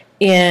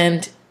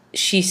 And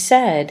she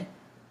said,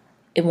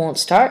 "It won't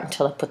start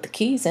until I put the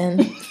keys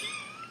in."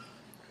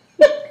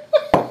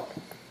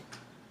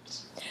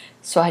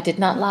 So I did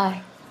not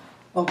lie.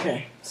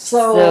 Okay.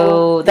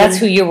 So that's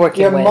who you're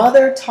working your with. Your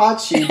mother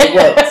taught you the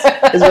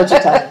ropes, is what you're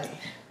telling me.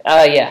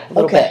 Yeah, a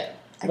little bit.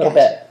 A little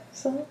bit.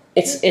 So,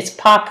 it's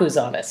Pop who's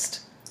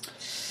honest.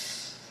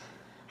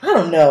 I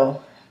don't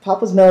know.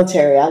 Papa's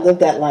military. I lived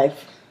that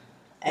life.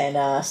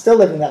 And still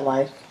living that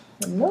life.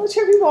 The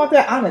military people aren't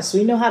that honest.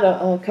 We know how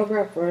to cover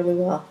up really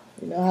well.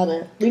 We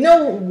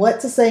know what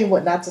to say and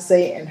what not to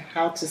say and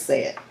how to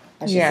say it.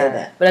 I should say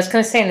that. But I was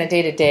going to say in the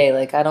day-to-day,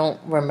 I don't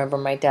remember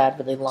my dad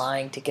really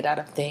lying to get out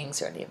of things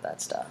or any of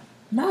that stuff.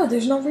 No,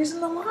 there's no reason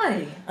to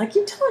lie. I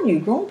keep telling you,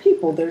 grown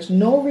people, there's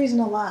no reason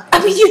to lie.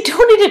 I mean, you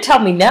don't need to tell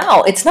me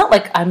now. It's not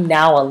like I'm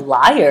now a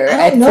liar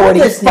at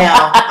 45.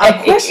 Now.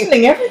 I'm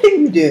questioning everything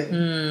you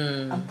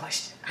do. I'm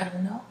questioning. I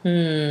don't know.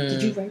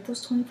 Did you write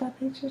those 25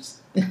 pages?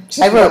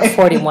 I wrote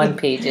 41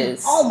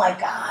 pages. Oh, my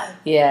God.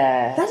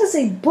 Yeah. That is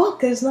a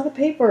book. That is not a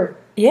paper.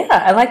 Yeah,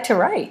 I like to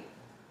write.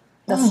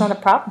 That's not a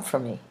problem for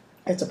me.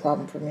 It's a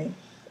problem for me.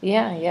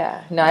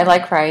 Yeah. No, I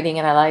like writing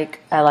and I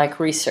like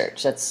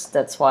research.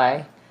 That's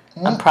why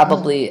I'm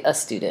probably a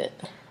student.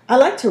 I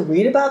like to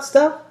read about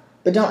stuff,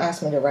 but don't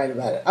ask me to write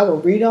about it. I will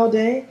read all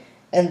day,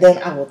 and then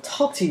I will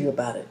talk to you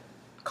about it.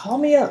 Call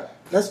me up.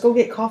 Let's go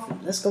get coffee.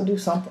 Let's go do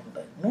something.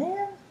 But,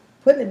 man,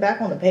 putting it back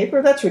on the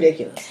paper, that's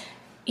ridiculous.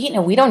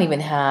 We don't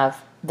even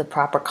have the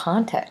proper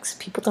context.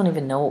 People don't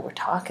even know what we're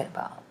talking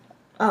about.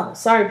 Oh,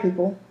 sorry,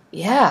 people.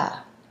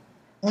 Yeah.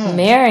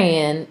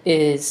 Marion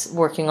is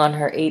working on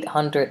her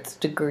 800th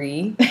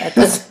degree at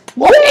this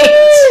point.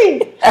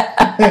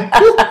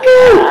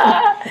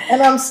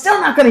 And I'm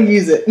still not going to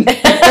use it.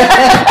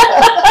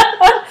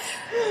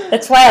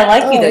 That's why I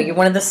like you, though. You're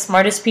one of the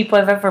smartest people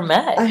I've ever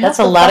met. That's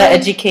a lot of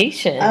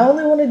education. I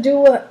only want to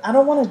do I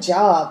don't want a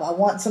job. I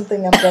want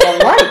something I'm going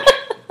to like.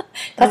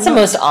 That's the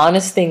most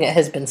honest thing that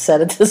has been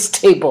said at this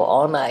table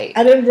all night.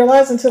 I didn't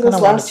realize until this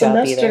last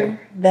semester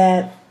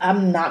that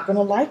I'm not going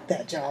to like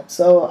that job.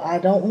 So I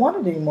don't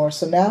want it anymore.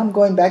 So now I'm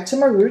going back to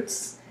my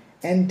roots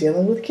and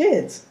dealing with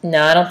kids.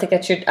 No, I don't think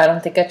that's your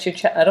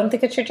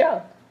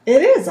job.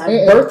 It is. I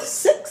birthed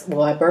 6.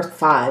 Well, I birthed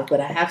 5, but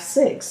I have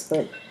 6.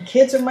 But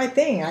kids are my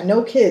thing. I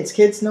know kids.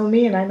 Kids know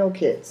me, and I know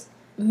kids.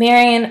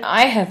 Marion,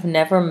 I have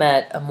never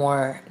met a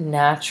more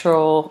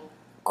natural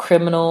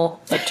criminal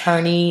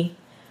attorney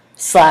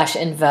 /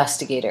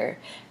 investigator.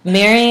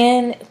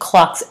 Marion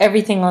clocks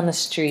everything on the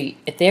street.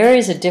 If there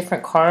is a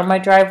different car in my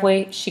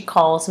driveway, she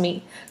calls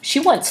me. She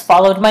once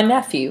followed my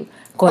nephew,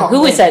 going,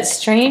 "Who is that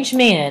strange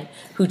man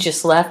who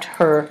just left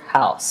her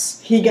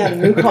house?" He got a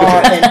new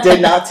car and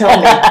did not tell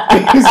me.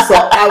 So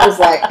I was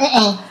like,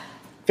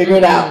 figure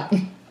it out.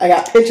 I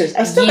got pictures.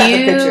 I still got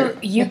the picture.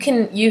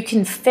 You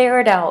can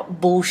ferret out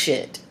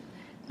bullshit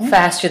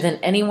faster than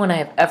anyone I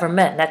have ever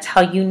met. And that's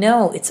how you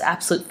know it's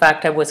absolute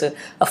fact I was a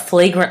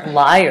flagrant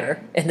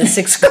liar in the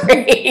 6th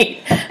grade.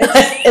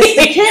 It's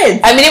the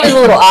kids. I mean, it was a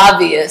little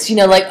obvious,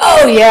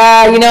 oh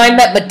yeah, I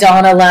met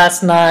Madonna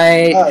last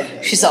night. Oh,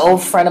 yeah. She's an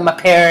old friend of my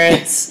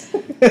parents.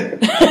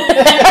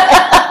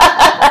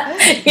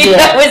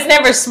 It was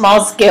never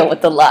small scale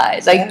with the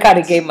lies. I kind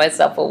of gave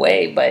myself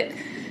away, but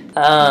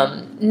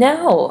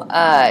no,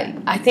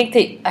 I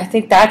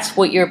think that's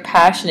what your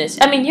passion is.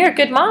 I mean, you're a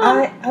good mom.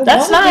 I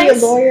that's want nice. to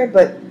be a lawyer,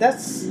 but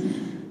that's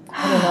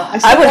I don't know.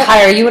 I would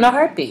hire you in a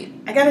heartbeat.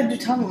 I got to do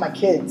time with my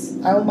kids.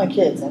 I own my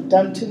kids. I've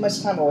done too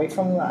much time away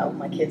from them. I own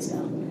my kids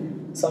now,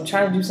 so I'm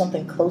trying to do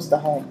something close to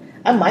home.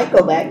 I might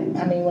go back.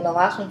 I mean, when the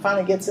last one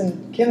finally gets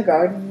in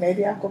kindergarten,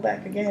 maybe I'll go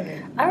back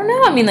again. I don't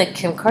know. I mean,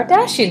 Kim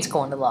Kardashian's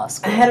going to law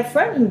school. I had a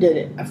friend who did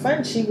it. A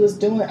friend, she was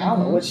doing, I don't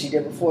know what she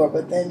did before,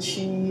 but then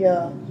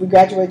we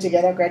graduated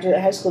together, graduated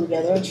high school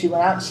together, and she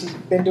went out and she's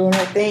been doing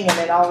her thing, and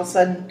then all of a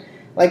sudden,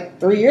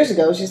 3 years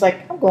ago, she's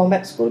like, I'm going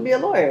back to school to be a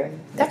lawyer.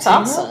 And that's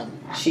awesome.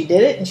 She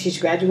did it, and she's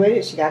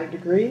graduated. She got a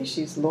degree.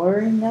 She's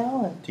lawyering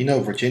now. And do you know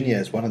Virginia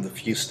is one of the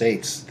few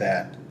states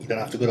that you don't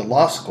have to go to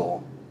law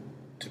school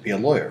to be a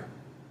lawyer?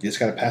 You just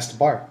got to pass the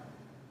bar.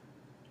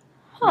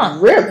 Huh.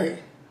 Really?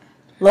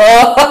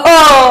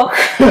 Oh!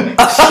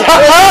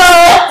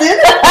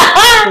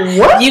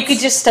 What? You could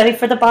just study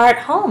for the bar at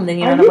home. Then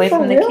you're Are not you away for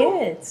from the real?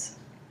 kids.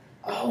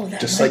 Oh, that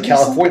Just might like be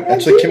California. something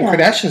That's I what do Kim now.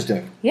 Kardashian's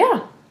doing.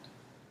 Yeah.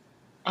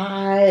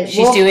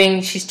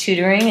 She's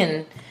tutoring,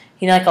 and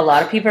like a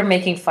lot of people are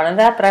making fun of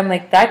that, but I'm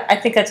like, that I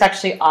think that's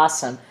actually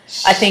awesome.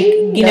 I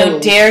think,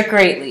 dare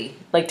greatly,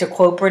 like to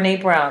quote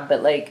Brene Brown,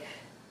 but like,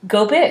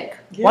 go big.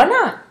 Yeah. Why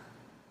not?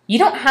 You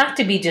don't have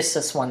to be just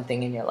this one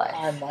thing in your life.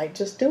 I might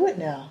just do it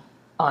now.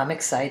 Oh, I'm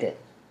excited.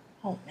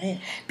 Oh, man.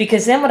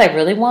 Because then what I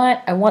really want,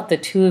 I want the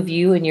two of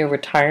you in your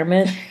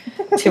retirement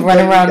to run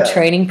around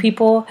training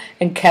people,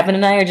 and Kevin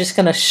and I are just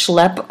going to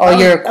schlep all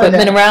your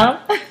equipment around.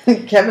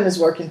 Kevin is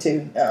working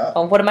too.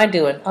 Oh, what am I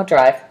doing? I'll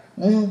drive.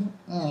 It's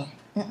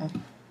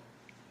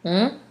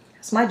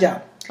my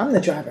job. I'm the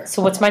driver.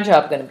 So what's my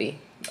job going to be?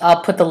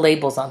 I'll put the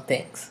labels on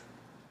things.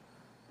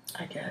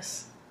 I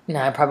guess. No,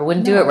 I probably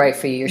wouldn't do it right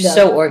for you. You're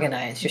so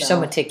organized. You're so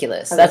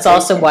meticulous. That's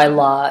also why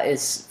law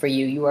is for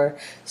you. You are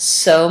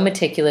so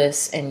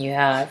meticulous, and you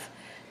have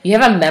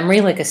a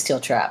memory like a steel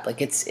trap. Like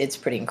it's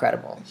pretty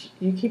incredible.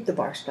 You keep the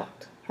bar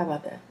stocked. How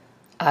about that?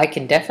 I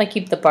can definitely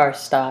keep the bar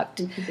stocked.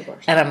 You keep the bar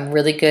stocked. And I'm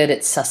really good at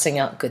sussing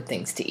out good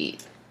things to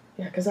eat.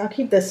 Yeah, because I'll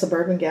keep the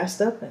Suburban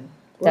gassed up, and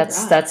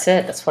that's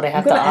it. That's what I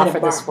have to offer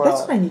this world.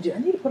 That's what I need to do. I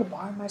need to put a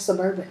bar in my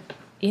Suburban.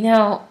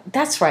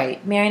 That's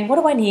right. Marion, what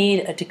do I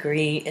need a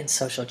degree in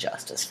social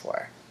justice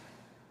for?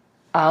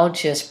 I'll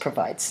just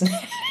provide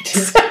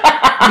snacks.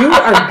 You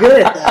are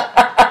good at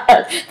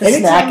that.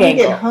 Anytime you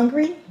get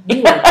hungry,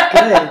 you are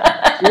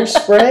good. Your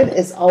spread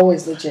is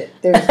always legit.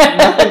 There's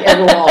nothing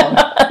ever wrong.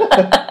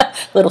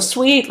 Little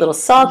sweet, little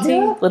salty,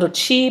 little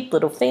cheap,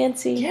 little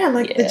fancy. Yeah,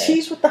 like the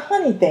cheese with the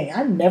honey thing.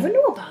 I never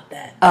knew about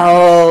that.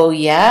 Oh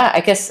yeah,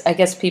 I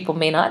guess people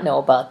may not know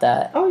about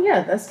that. Oh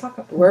yeah, let's talk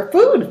about we're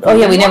food. Oh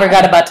yeah, we never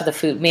got about to the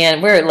food.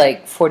 Man, we're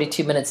like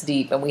 42 minutes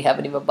deep and we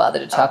haven't even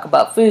bothered to talk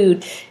about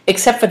food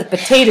except for the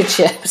potato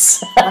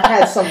chips. I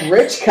had some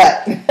rich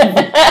cut.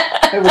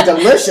 It was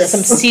delicious.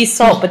 Some sea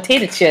salt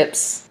potato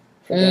chips.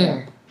 For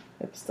dinner.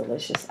 It was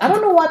delicious. I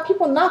don't know why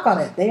people knock on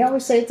it. They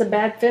always say it's a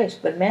bad fish,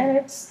 but man,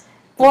 it's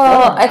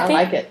I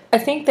like it. I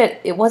think that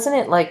it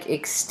wasn't like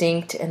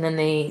extinct, and then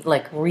they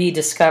like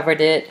rediscovered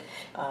it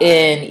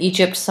in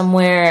Egypt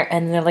somewhere,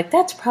 and they're like,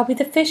 that's probably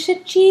the fish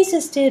that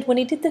Jesus did when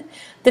he did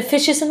the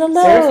fishes and the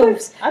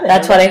loaves.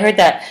 That's what I heard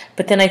that.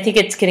 But then I think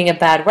it's getting a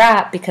bad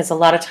rap because a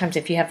lot of times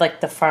if you have like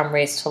the farm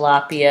raised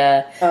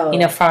tilapia,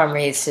 farm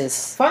raised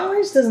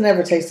doesn't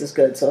ever taste as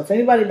good. So if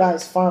anybody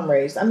buys farm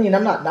raised, I mean,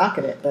 I'm not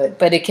knocking it,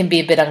 but it can be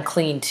a bit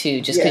unclean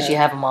too, just because you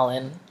have them all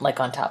in like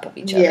on top of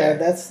each other.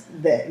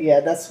 Yeah,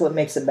 that's what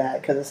makes it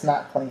bad because it's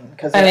not clean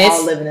because they're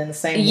all living in the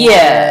same water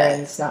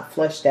and it's not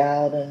fleshed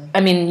out. And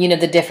I mean,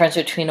 the difference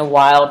between a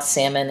wild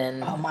salmon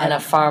and a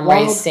farm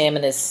raised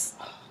salmon is.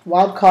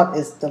 Wild caught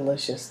is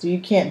delicious. You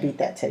can't beat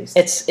that taste.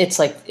 It's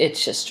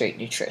just straight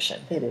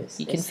nutrition. It is.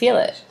 You can feel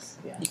it.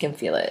 Yeah. You can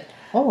feel it.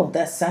 Oh,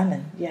 that's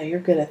salmon. Yeah,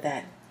 you're good at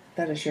that.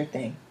 That is your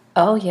thing.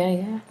 Oh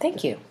yeah.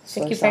 Thank you.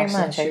 Thank you very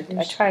much.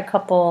 I tried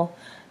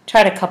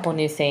a couple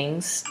new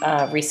things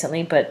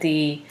recently, but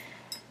the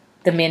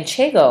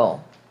manchego,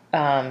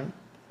 I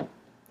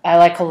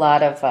like a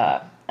lot of.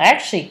 I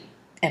actually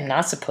am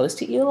not supposed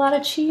to eat a lot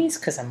of cheese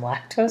because I'm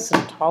lactose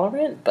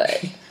intolerant,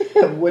 but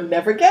would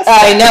never guess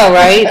that. I know,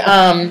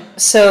 right?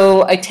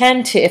 So I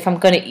tend to, if I'm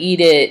going to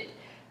eat it,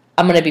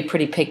 I'm going to be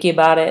pretty picky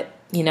about it.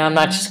 I'm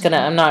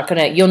not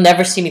gonna. You'll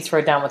never see me throw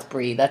it down with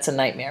brie. That's a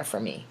nightmare for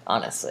me,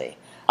 honestly.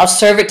 I'll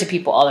serve it to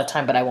people all the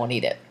time, but I won't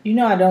eat it.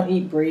 I don't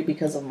eat brie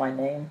because of my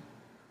name.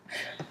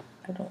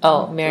 I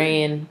don't.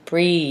 Marion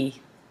Brie.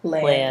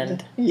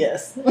 Land.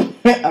 Yes.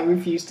 I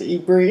refuse to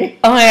eat brie.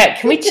 Oh my God.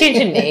 Can we change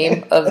the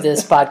name of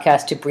this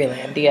podcast to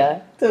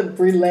Breelandia? To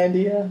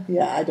Breelandia?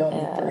 Yeah, I don't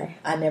eat brie.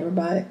 I never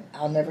buy it.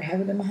 I'll never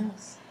have it in my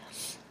house.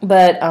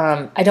 But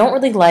I don't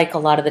really like a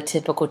lot of the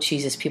typical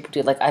cheeses people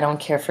do. Like, I don't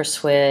care for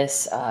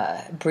Swiss.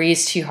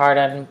 Brie's too hard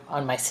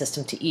on my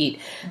system to eat.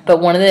 But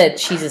one of the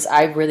cheeses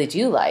I really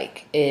do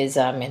like is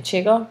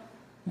manchego.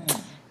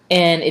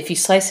 And if you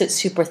slice it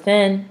super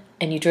thin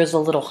and you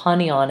drizzle a little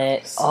honey on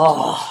it,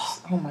 oh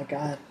my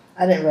God.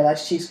 I didn't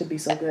realize cheese could be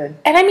so good.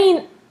 And I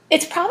mean,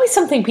 it's probably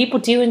something people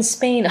do in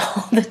Spain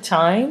all the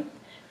time,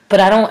 but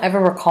I don't ever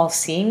recall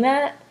seeing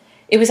that.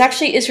 It was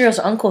actually Israel's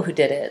uncle who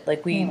did it.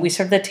 Like, we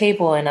served the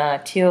table,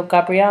 and Tio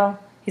Gabriel,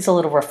 he's a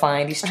little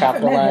refined. He's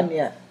traveled a lot. I haven't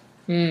met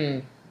him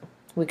yet.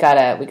 We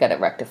gotta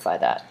rectify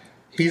that.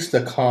 He's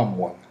the calm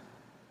one.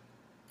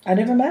 I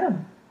never met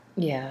him.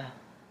 Yeah.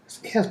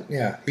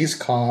 He's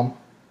calm.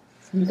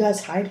 You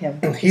guys hide him.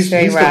 He's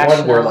the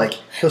one where, like...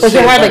 He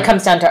hardly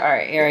comes down to our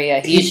area.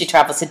 He usually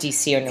travels to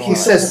D.C. or New Orleans.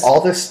 He says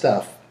all this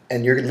stuff,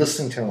 and you're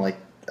listening to him like,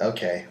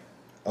 okay.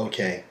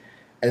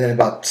 And then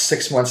about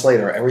 6 months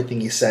later,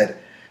 everything he said,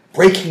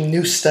 breaking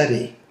new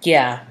study.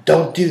 Yeah.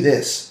 Don't do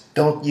this.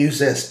 Don't use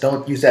this.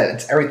 Don't use that.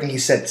 It's everything he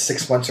said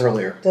 6 months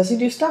earlier. Does he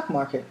do stock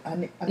market?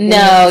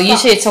 No,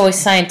 usually it's always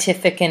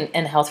scientific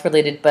and health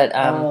related, but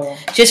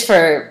just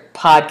for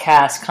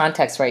podcast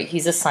context, right?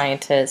 He's a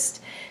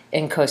scientist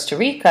in Costa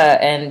Rica,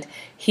 and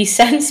he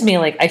sends me,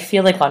 like, I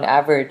feel like on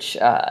average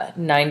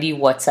 90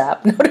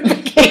 WhatsApp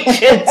notifications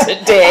notifications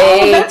a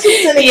day.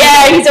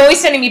 He's always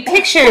sending me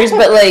pictures,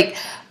 but like,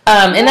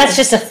 and that's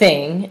just a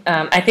thing.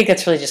 I think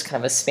that's really just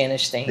kind of a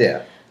Spanish thing.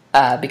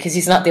 Yeah. Because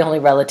he's not the only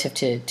relative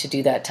to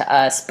do that to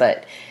us,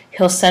 but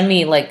he'll send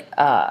me like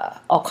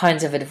all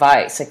kinds of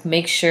advice, like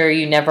make sure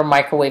you never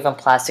microwave on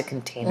plastic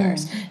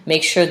containers,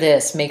 make sure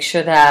this, make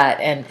sure that,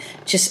 and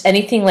just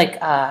anything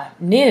like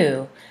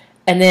new.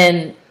 And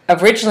then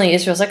originally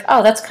Israel's like,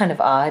 oh, that's kind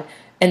of odd.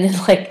 And then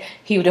like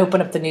he would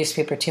open up the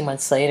newspaper 2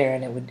 months later,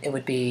 and it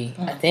would be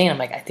a thing. I'm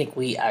like, I think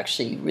we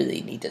actually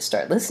really need to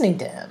start listening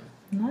to him.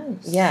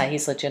 Nice. Yeah,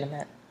 he's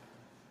legitimate.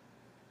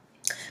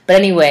 But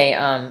anyway,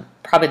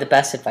 probably the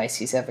best advice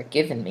he's ever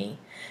given me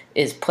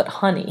is put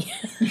honey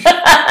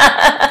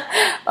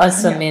on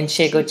some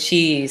manchego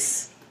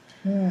cheese.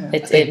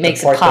 It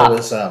makes it pop.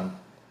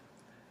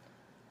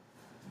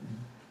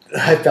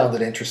 I found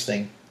it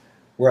interesting.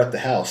 We're at the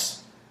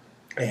house,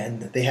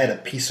 and they had a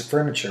piece of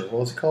furniture. What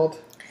was it called?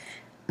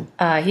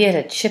 He had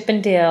a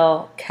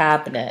Chippendale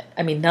cabinet.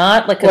 I mean,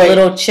 not like a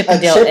little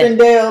Chippendale. A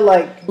Chippendale,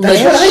 like...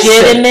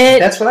 legitimate.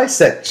 That's what I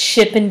said.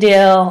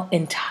 Chippendale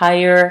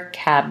entire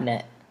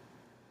cabinet.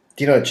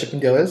 Do you know what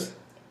Chippendale is?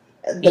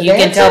 You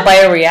can tell by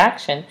a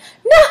reaction.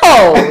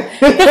 No!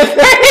 The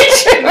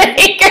furniture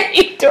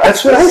maker.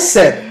 That's what I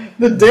said.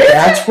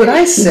 That's what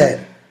I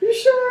said. You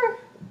sure?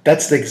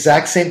 That's the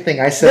exact same thing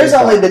I said. There's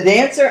only the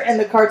dancer and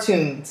the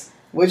cartoons.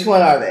 Which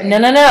one are they? No.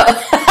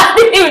 I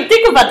didn't even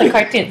think about the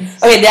cartoon.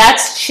 Okay,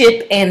 that's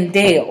Chip and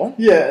Dale.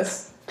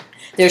 Yes.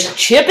 There's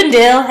Chip and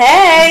Dale,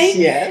 hey!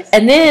 Yes.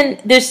 And then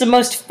there's the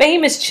most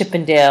famous Chip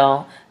and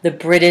Dale, the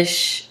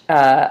British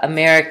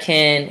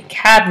American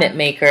cabinet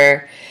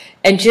maker.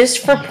 And just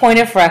for point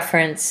of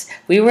reference,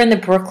 we were in the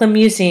Brooklyn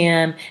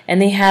Museum,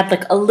 and they had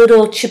like a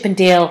little Chip and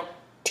Dale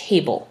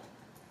table.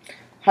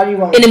 How do you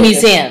want me in to a put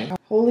museum? This?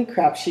 Holy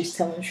crap, she's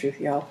telling the truth,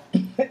 y'all.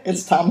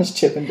 It's Thomas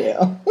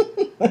Chippendale.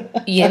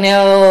 You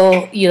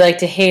know, you like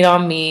to hate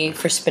on me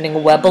for spinning a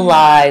web of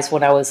lies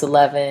when I was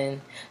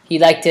 11. You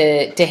like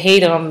to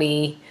hate on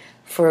me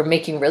for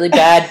making really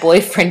bad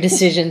boyfriend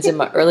decisions in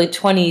my early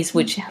 20s,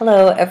 which,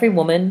 hello, every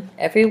woman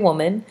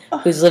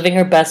who's living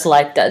her best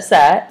life does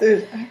that.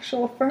 There's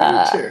actual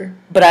furniture.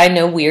 But I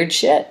know weird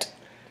shit.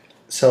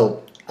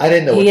 So, I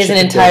didn't know he has an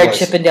entire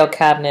Chippendale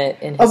cabinet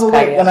in his patio.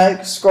 Wait, when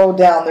I scroll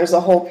down, there's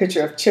a whole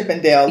picture of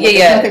Chippendale.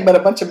 Yeah. Nothing but a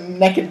bunch of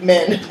naked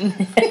men.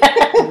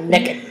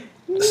 Naked.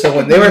 So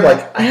when they were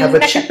like, I have a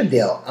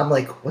Chippendale, I'm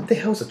like, what the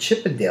hell is a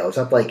Chippendale? Is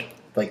that like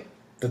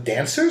the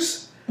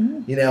dancers?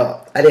 Mm-hmm. You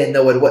know, I didn't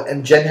know what it was.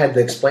 And Jen had to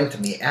explain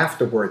to me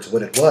afterwards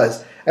what it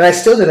was. And I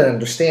still didn't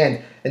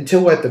understand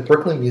until we're at the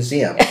Brooklyn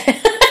Museum.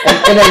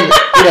 and then,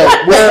 you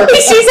know, where...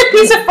 He sees a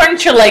piece of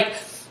furniture like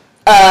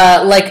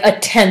a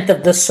tenth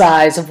of the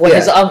size of what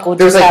his uncle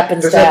just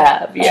happens to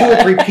have. Yeah.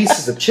 2 or 3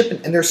 pieces of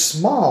Chippendale, and they're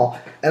small.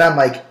 And I'm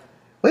like,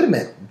 wait a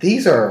minute,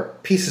 these are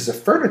pieces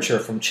of furniture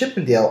from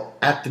Chippendale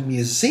at the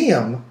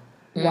museum.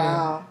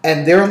 Wow.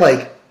 And they're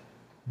like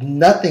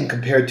nothing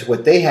compared to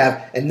what they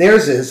have. And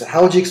theirs is,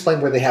 how would you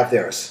explain where they have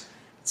theirs?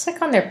 It's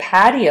like on their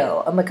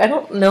patio. I'm like, I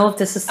don't know if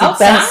this is the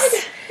outside?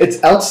 best.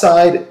 It's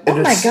outside. Oh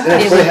my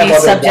God. It would be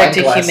subject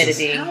to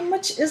humidity. How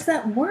much is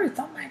that worth?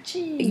 Oh my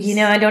jeez. You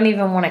know, I don't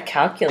even want to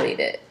calculate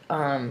it.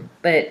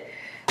 But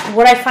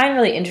what I find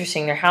really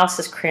interesting, their house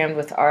is crammed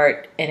with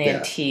art and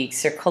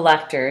antiques. They're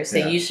collectors.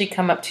 They usually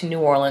come up to New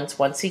Orleans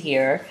once a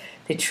year.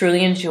 They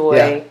truly enjoy.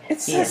 Yeah.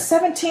 It says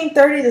 1730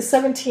 to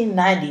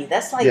 1790.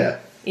 That's like...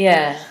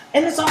 Yeah.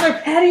 And it's on their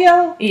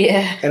patio?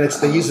 Yeah. And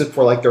they use it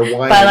for like their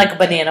wine. Buy like a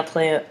banana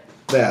plant.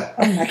 Yeah.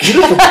 Oh my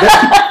beautiful.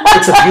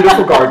 It's a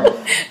beautiful garden.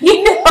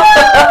 You know,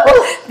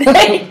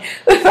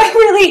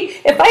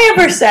 if I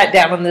ever sat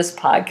down on this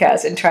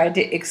podcast and tried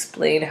to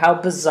explain how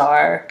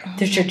bizarre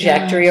the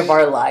trajectory of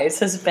our lives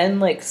has been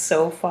like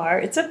so far,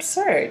 it's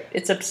absurd.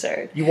 It's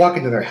absurd. You walk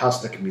into their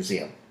house like a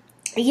museum.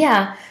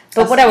 Yeah.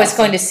 But what I was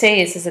going to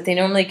say is that they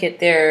normally get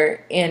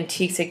their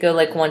antiques. They go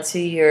like once a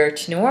year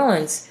to New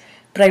Orleans.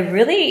 But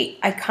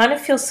I kind of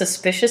feel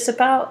suspicious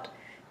about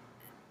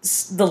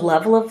the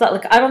level of that.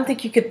 Like, I don't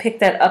think you could pick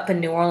that up in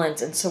New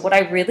Orleans. And so what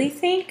I really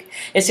think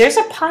is there's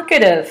a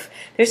pocket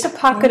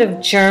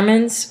of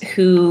Germans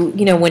who,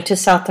 you know, went to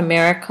South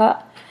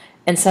America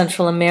and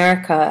Central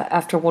America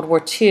after World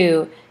War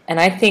II. And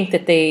I think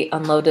that they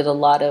unloaded a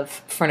lot of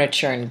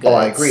furniture and goods. Oh,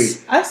 I agree.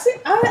 I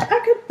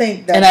could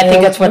think that. And I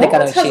think that's where they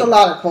got it. It has a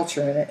lot of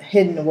culture in it,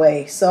 hidden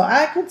away. So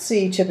I could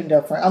see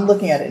Chippendale. I'm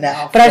looking at it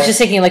now. But I was just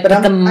thinking, like,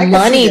 the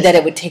money that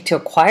it would take to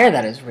acquire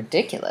that is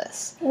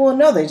ridiculous. Well,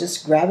 no, they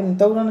just grab it and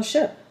throw it on a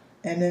ship,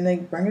 and then they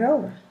bring it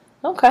over.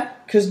 Okay.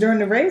 Because during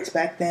the raids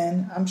back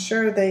then, I'm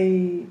sure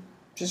they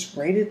just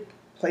raided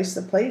place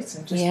to place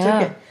and just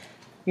took it.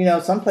 You know,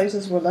 some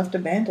places were left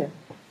abandoned.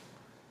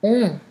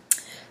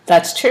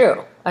 That's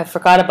true. I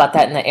forgot about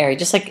that in the area.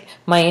 Just like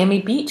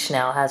Miami Beach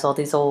now has all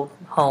these old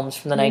homes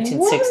from the 1960s.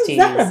 What is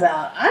that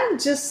about? I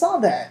just saw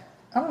that.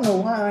 I don't know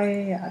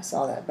why I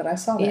saw that, but I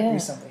saw that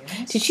recently.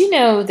 Did you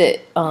know that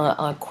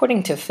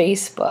according to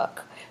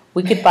Facebook,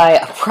 we could buy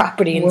a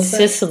property in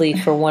Sicily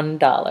for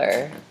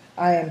 $1?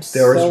 I am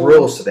There's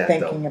rules to that,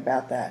 thinking though.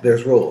 about that.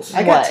 There's rules.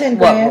 I got What? 10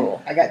 What grand.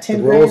 rule? I got 10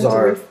 The grand rules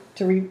are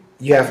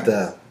you have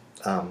to.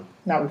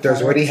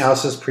 There's already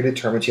houses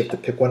predetermined. You have to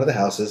pick one of the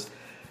houses.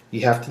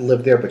 You have to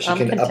live there, but you I'm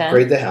can content.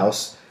 upgrade the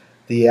house.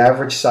 The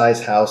average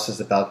size house is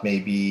about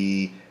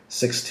maybe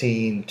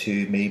 16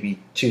 to maybe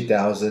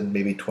 2,000,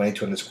 maybe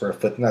 2,200 square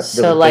foot. Not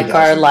So really like big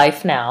our houses.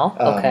 life now.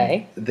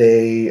 Okay.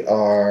 They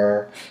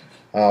are.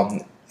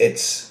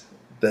 It's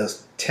the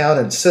town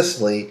in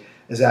Sicily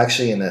is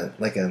actually in a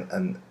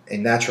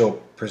natural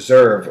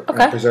preserve. Okay.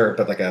 Not preserve,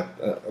 but like a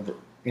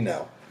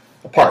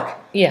park.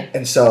 Yeah.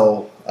 And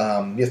so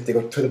you have to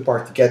go to the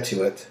park to get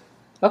to it.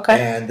 Okay.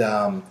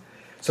 And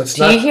so it's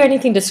Do not. you hear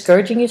anything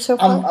discouraging you so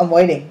far? I'm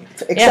waiting.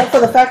 Except for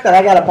the fact that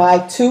I got to buy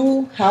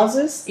 2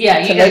 houses Yeah,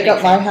 you to gotta make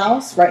up my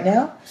house right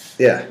now.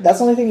 Yeah. That's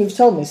the only thing you've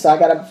told me. So I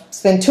got to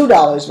spend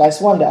 $2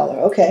 versus $1.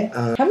 Okay.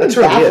 How many that's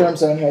really it.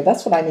 bathrooms are in here?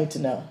 That's what I need to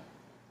know.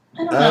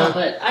 I don't know,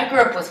 but I grew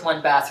up with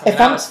one bathroom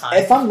and I was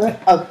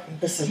fine.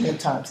 This is new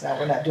times now.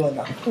 We're not doing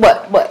that.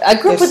 What? I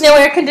grew up with no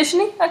air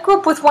conditioning? I grew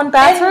up with one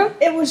bathroom?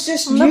 And it was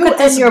just Look you at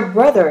this- and your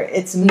brother.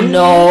 It's me.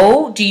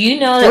 No. Do you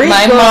know that 3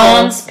 my girls.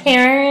 mom's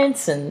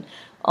parents and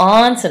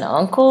aunts and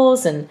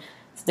uncles and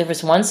there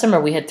was one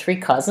summer we had 3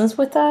 cousins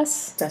with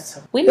us. That's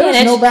We There's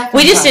managed. no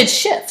bathroom We just time. did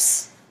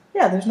shifts.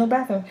 Yeah, there's no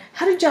bathroom.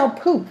 How did y'all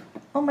poop?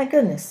 Oh my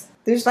goodness.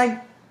 There's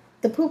like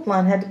the poop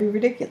line had to be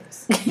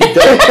ridiculous. You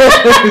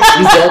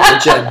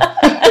don't, Jen.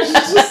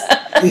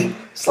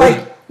 It's like,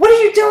 what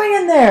are you doing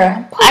in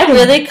there? I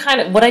really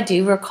what I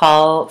do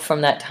recall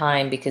from that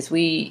time, because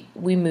we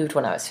moved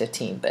when I was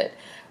 15, but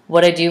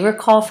what I do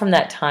recall from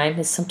that time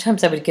is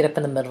sometimes I would get up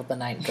in the middle of the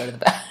night and go to the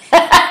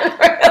bathroom.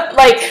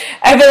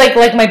 I feel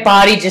like my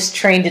body just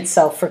trained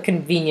itself for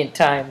convenient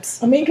times.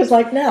 I mean, because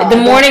like now. The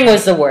morning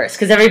was the worst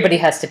because everybody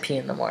has to pee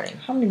in the morning.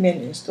 How many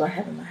minions do I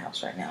have in my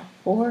house right now?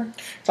 4?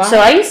 5? So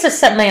I used to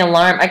set my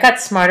alarm. I got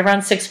smart around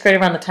 6th grade,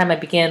 around the time I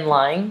began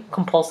lying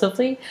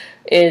compulsively.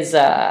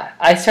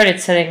 I started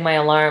setting my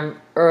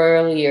alarm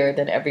earlier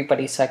than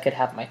everybody so I could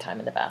have my time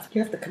in the bathroom.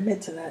 You have to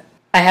commit to that.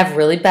 I have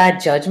really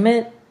bad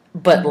judgment,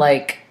 but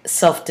like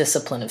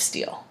self-discipline of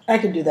steel. I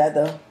could do that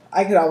though.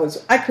 I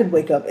could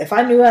wake up. If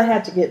I knew I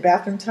had to get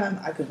bathroom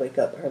time, I could wake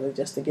up early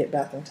just to get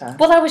bathroom time.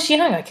 Well, I was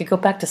young. I could go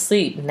back to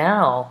sleep.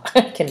 Now,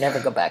 I can never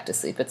go back to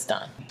sleep. It's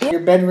done. Your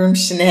bedroom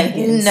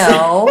shenanigans.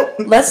 No.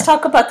 Let's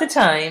talk about the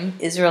time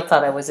Israel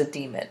thought I was a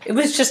demon. It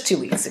was just 2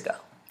 weeks ago.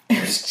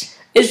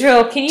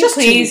 Israel, can you Just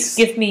 2 please weeks.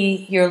 give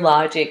me your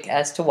logic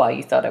as to why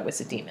you thought I was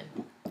a demon?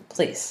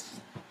 Please.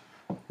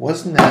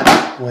 Wasn't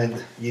that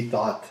when you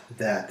thought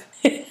that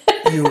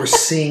you were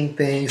seeing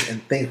things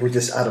and things were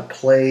just out of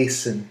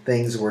place and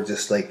things were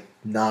just like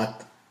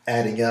not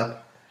adding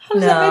up? How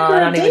does that make her I a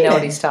don't even know what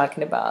demon? he's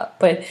talking about.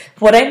 But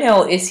what I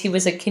know is he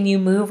was like, can you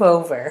move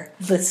over?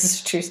 This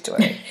is a true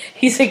story.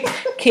 He's like,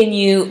 can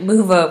you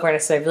move over? And I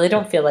said, I really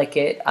don't feel like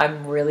it.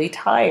 I'm really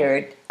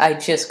tired. I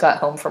just got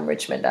home from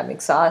Richmond. I'm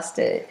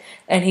exhausted.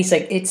 And he's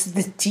like, it's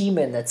the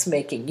demon that's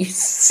making you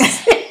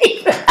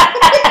say that.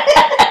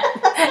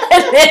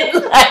 And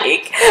then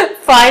like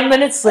 5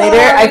 minutes later,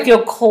 I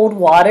feel cold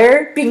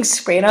water being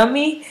sprayed on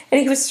me.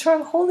 And he was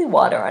throwing holy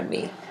water on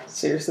me.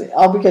 Seriously.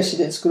 All because she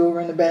didn't scoot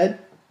over in the bed?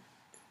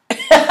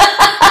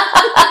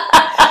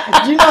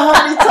 Do you know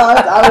how many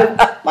times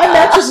my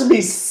mattress would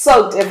be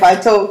soaked if I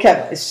told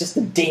Kevin, it's just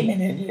a demon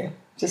in here.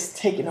 Just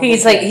taking over.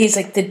 He's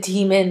like the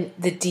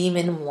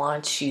demon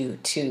wants you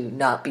to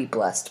not be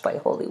blessed by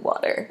holy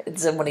water. And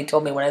so when he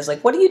told me, when I was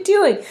like, what are you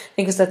doing?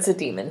 Because that's the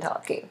demon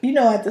talking. You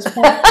know, at this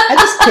point, I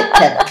just kick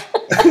Kevin.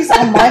 If he's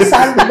on my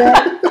side of the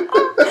bed,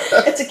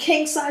 it's a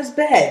king size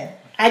bed.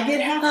 I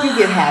get half, you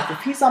get half.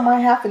 If he's on my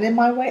half and in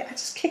my way, I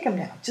just kick him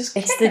down. Just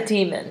kick It's him. the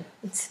demon.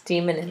 It's the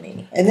demon in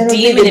me. And then the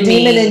it'll be the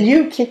demon me. in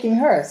you kicking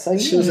her. So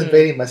She was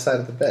invading my side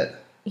of the bed.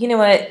 You know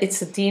what? It's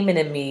the demon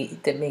in me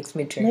that makes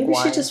me drink maybe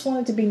wine. she just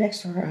wanted to be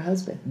next to her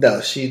husband.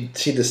 No, she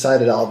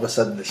decided all of a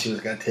sudden that she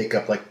was going to take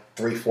up like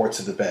 3/4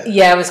 of the bed.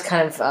 Yeah, I was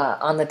kind of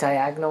on the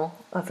diagonal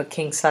of a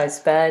king size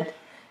bed.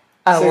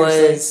 I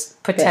Seriously. was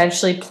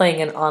potentially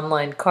playing an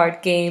online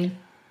card game.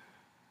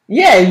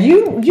 Yeah,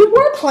 you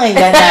were playing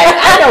that night.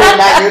 I know what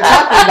night you're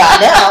talking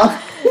about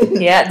now.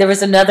 Yeah, there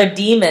was another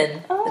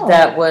demon Oh.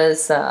 that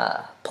was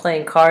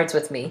playing cards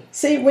with me.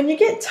 See, when you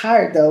get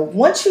tired, though,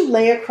 once you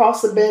lay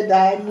across the bed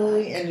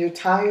diagonally and you're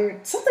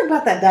tired, something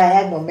about that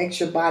diagonal makes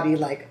your body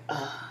like,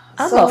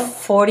 I'm a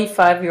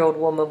 45-year-old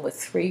woman with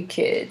 3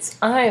 kids.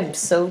 I am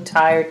so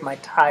tired. My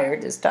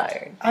tired is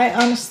tired. I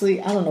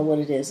honestly, I don't know what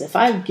it is. If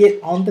I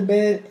get on the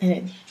bed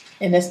and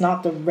it's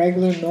not the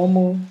regular,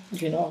 normal,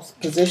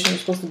 position you're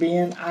supposed to be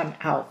in, I'm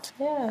out.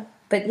 Yeah.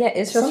 But yeah,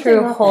 Israel Something threw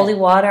about holy that.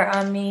 water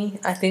on me.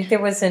 I think there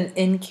was an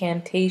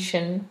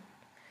incantation.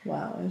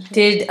 Wow.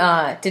 Did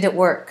it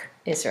work,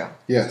 Israel?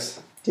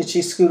 Yes. Did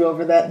she scoot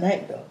over that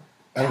night, though?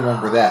 I don't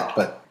remember that,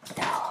 but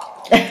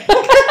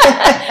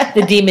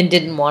The demon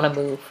didn't want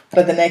to move.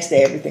 But the next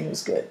day, everything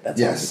was good. That's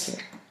Yes. all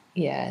we care.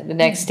 Yeah, the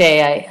next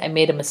day I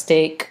made a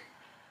mistake.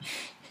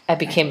 I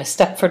became a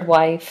Stepford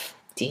wife.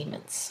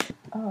 Demons.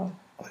 Oh,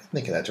 I didn't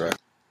think of that direction.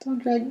 don't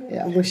drag me.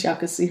 I wish y'all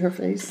could see her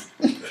face.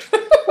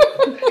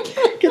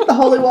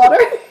 the holy water.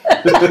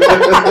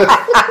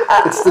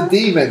 It's the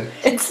demon.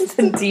 It's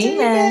the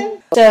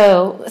demon.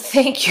 So,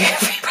 thank you,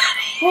 everybody.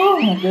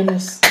 Oh my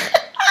goodness.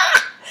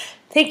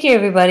 Thank you,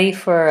 everybody,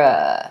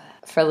 for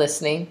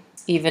listening.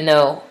 Even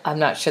though I'm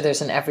not sure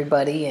there's an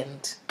everybody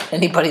and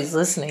anybody's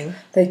listening.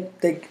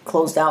 They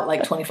closed out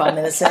like 25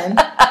 minutes in.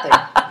 They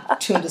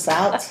tuned us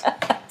out.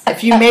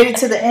 If you made it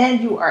to the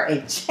end, you are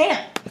a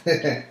champ.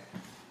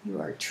 You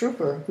are a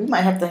trooper. We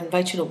might have to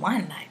invite you to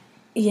wine night.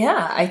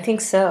 Yeah, I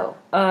think so.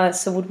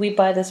 So would we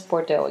buy this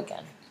Bordeaux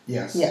again?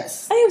 Yes.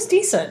 Yes. I think it was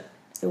decent.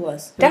 It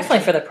was.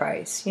 Definitely for the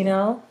price, you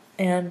know?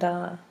 And,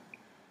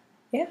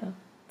 yeah,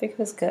 I think it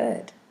was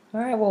good. All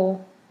right,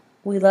 well,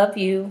 we love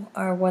you,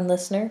 our one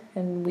listener,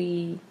 and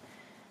we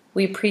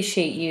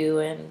appreciate you,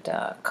 and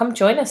come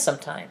join us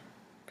sometime.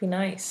 Be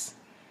nice.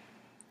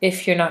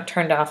 If you're not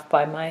turned off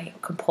by my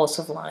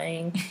compulsive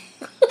lying,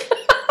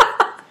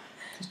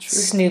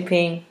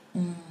 snooping,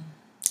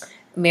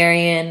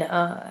 Marion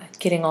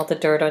getting all the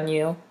dirt on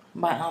you.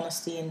 My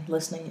honesty and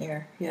listening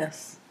ear,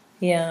 yes.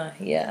 Yeah.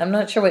 I'm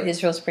not sure what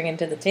Israel's bringing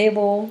to the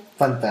table.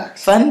 Fun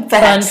facts. Fun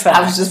facts. Fun facts.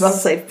 I was just about to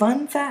say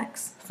fun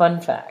facts.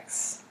 Fun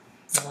facts.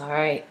 All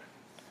right.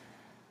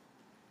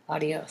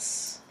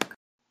 Adios.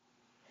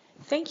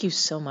 Thank you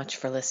so much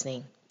for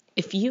listening.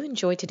 If you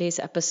enjoyed today's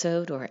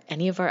episode or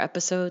any of our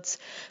episodes,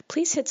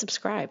 please hit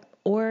subscribe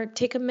or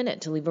take a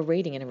minute to leave a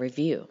rating and a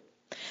review.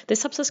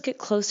 This helps us get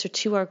closer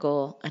to our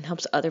goal and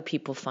helps other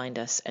people find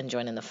us and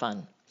join in the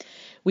fun.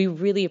 We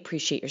really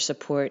appreciate your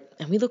support,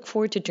 and we look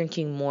forward to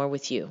drinking more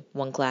with you,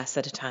 one glass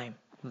at a time.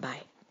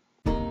 Bye.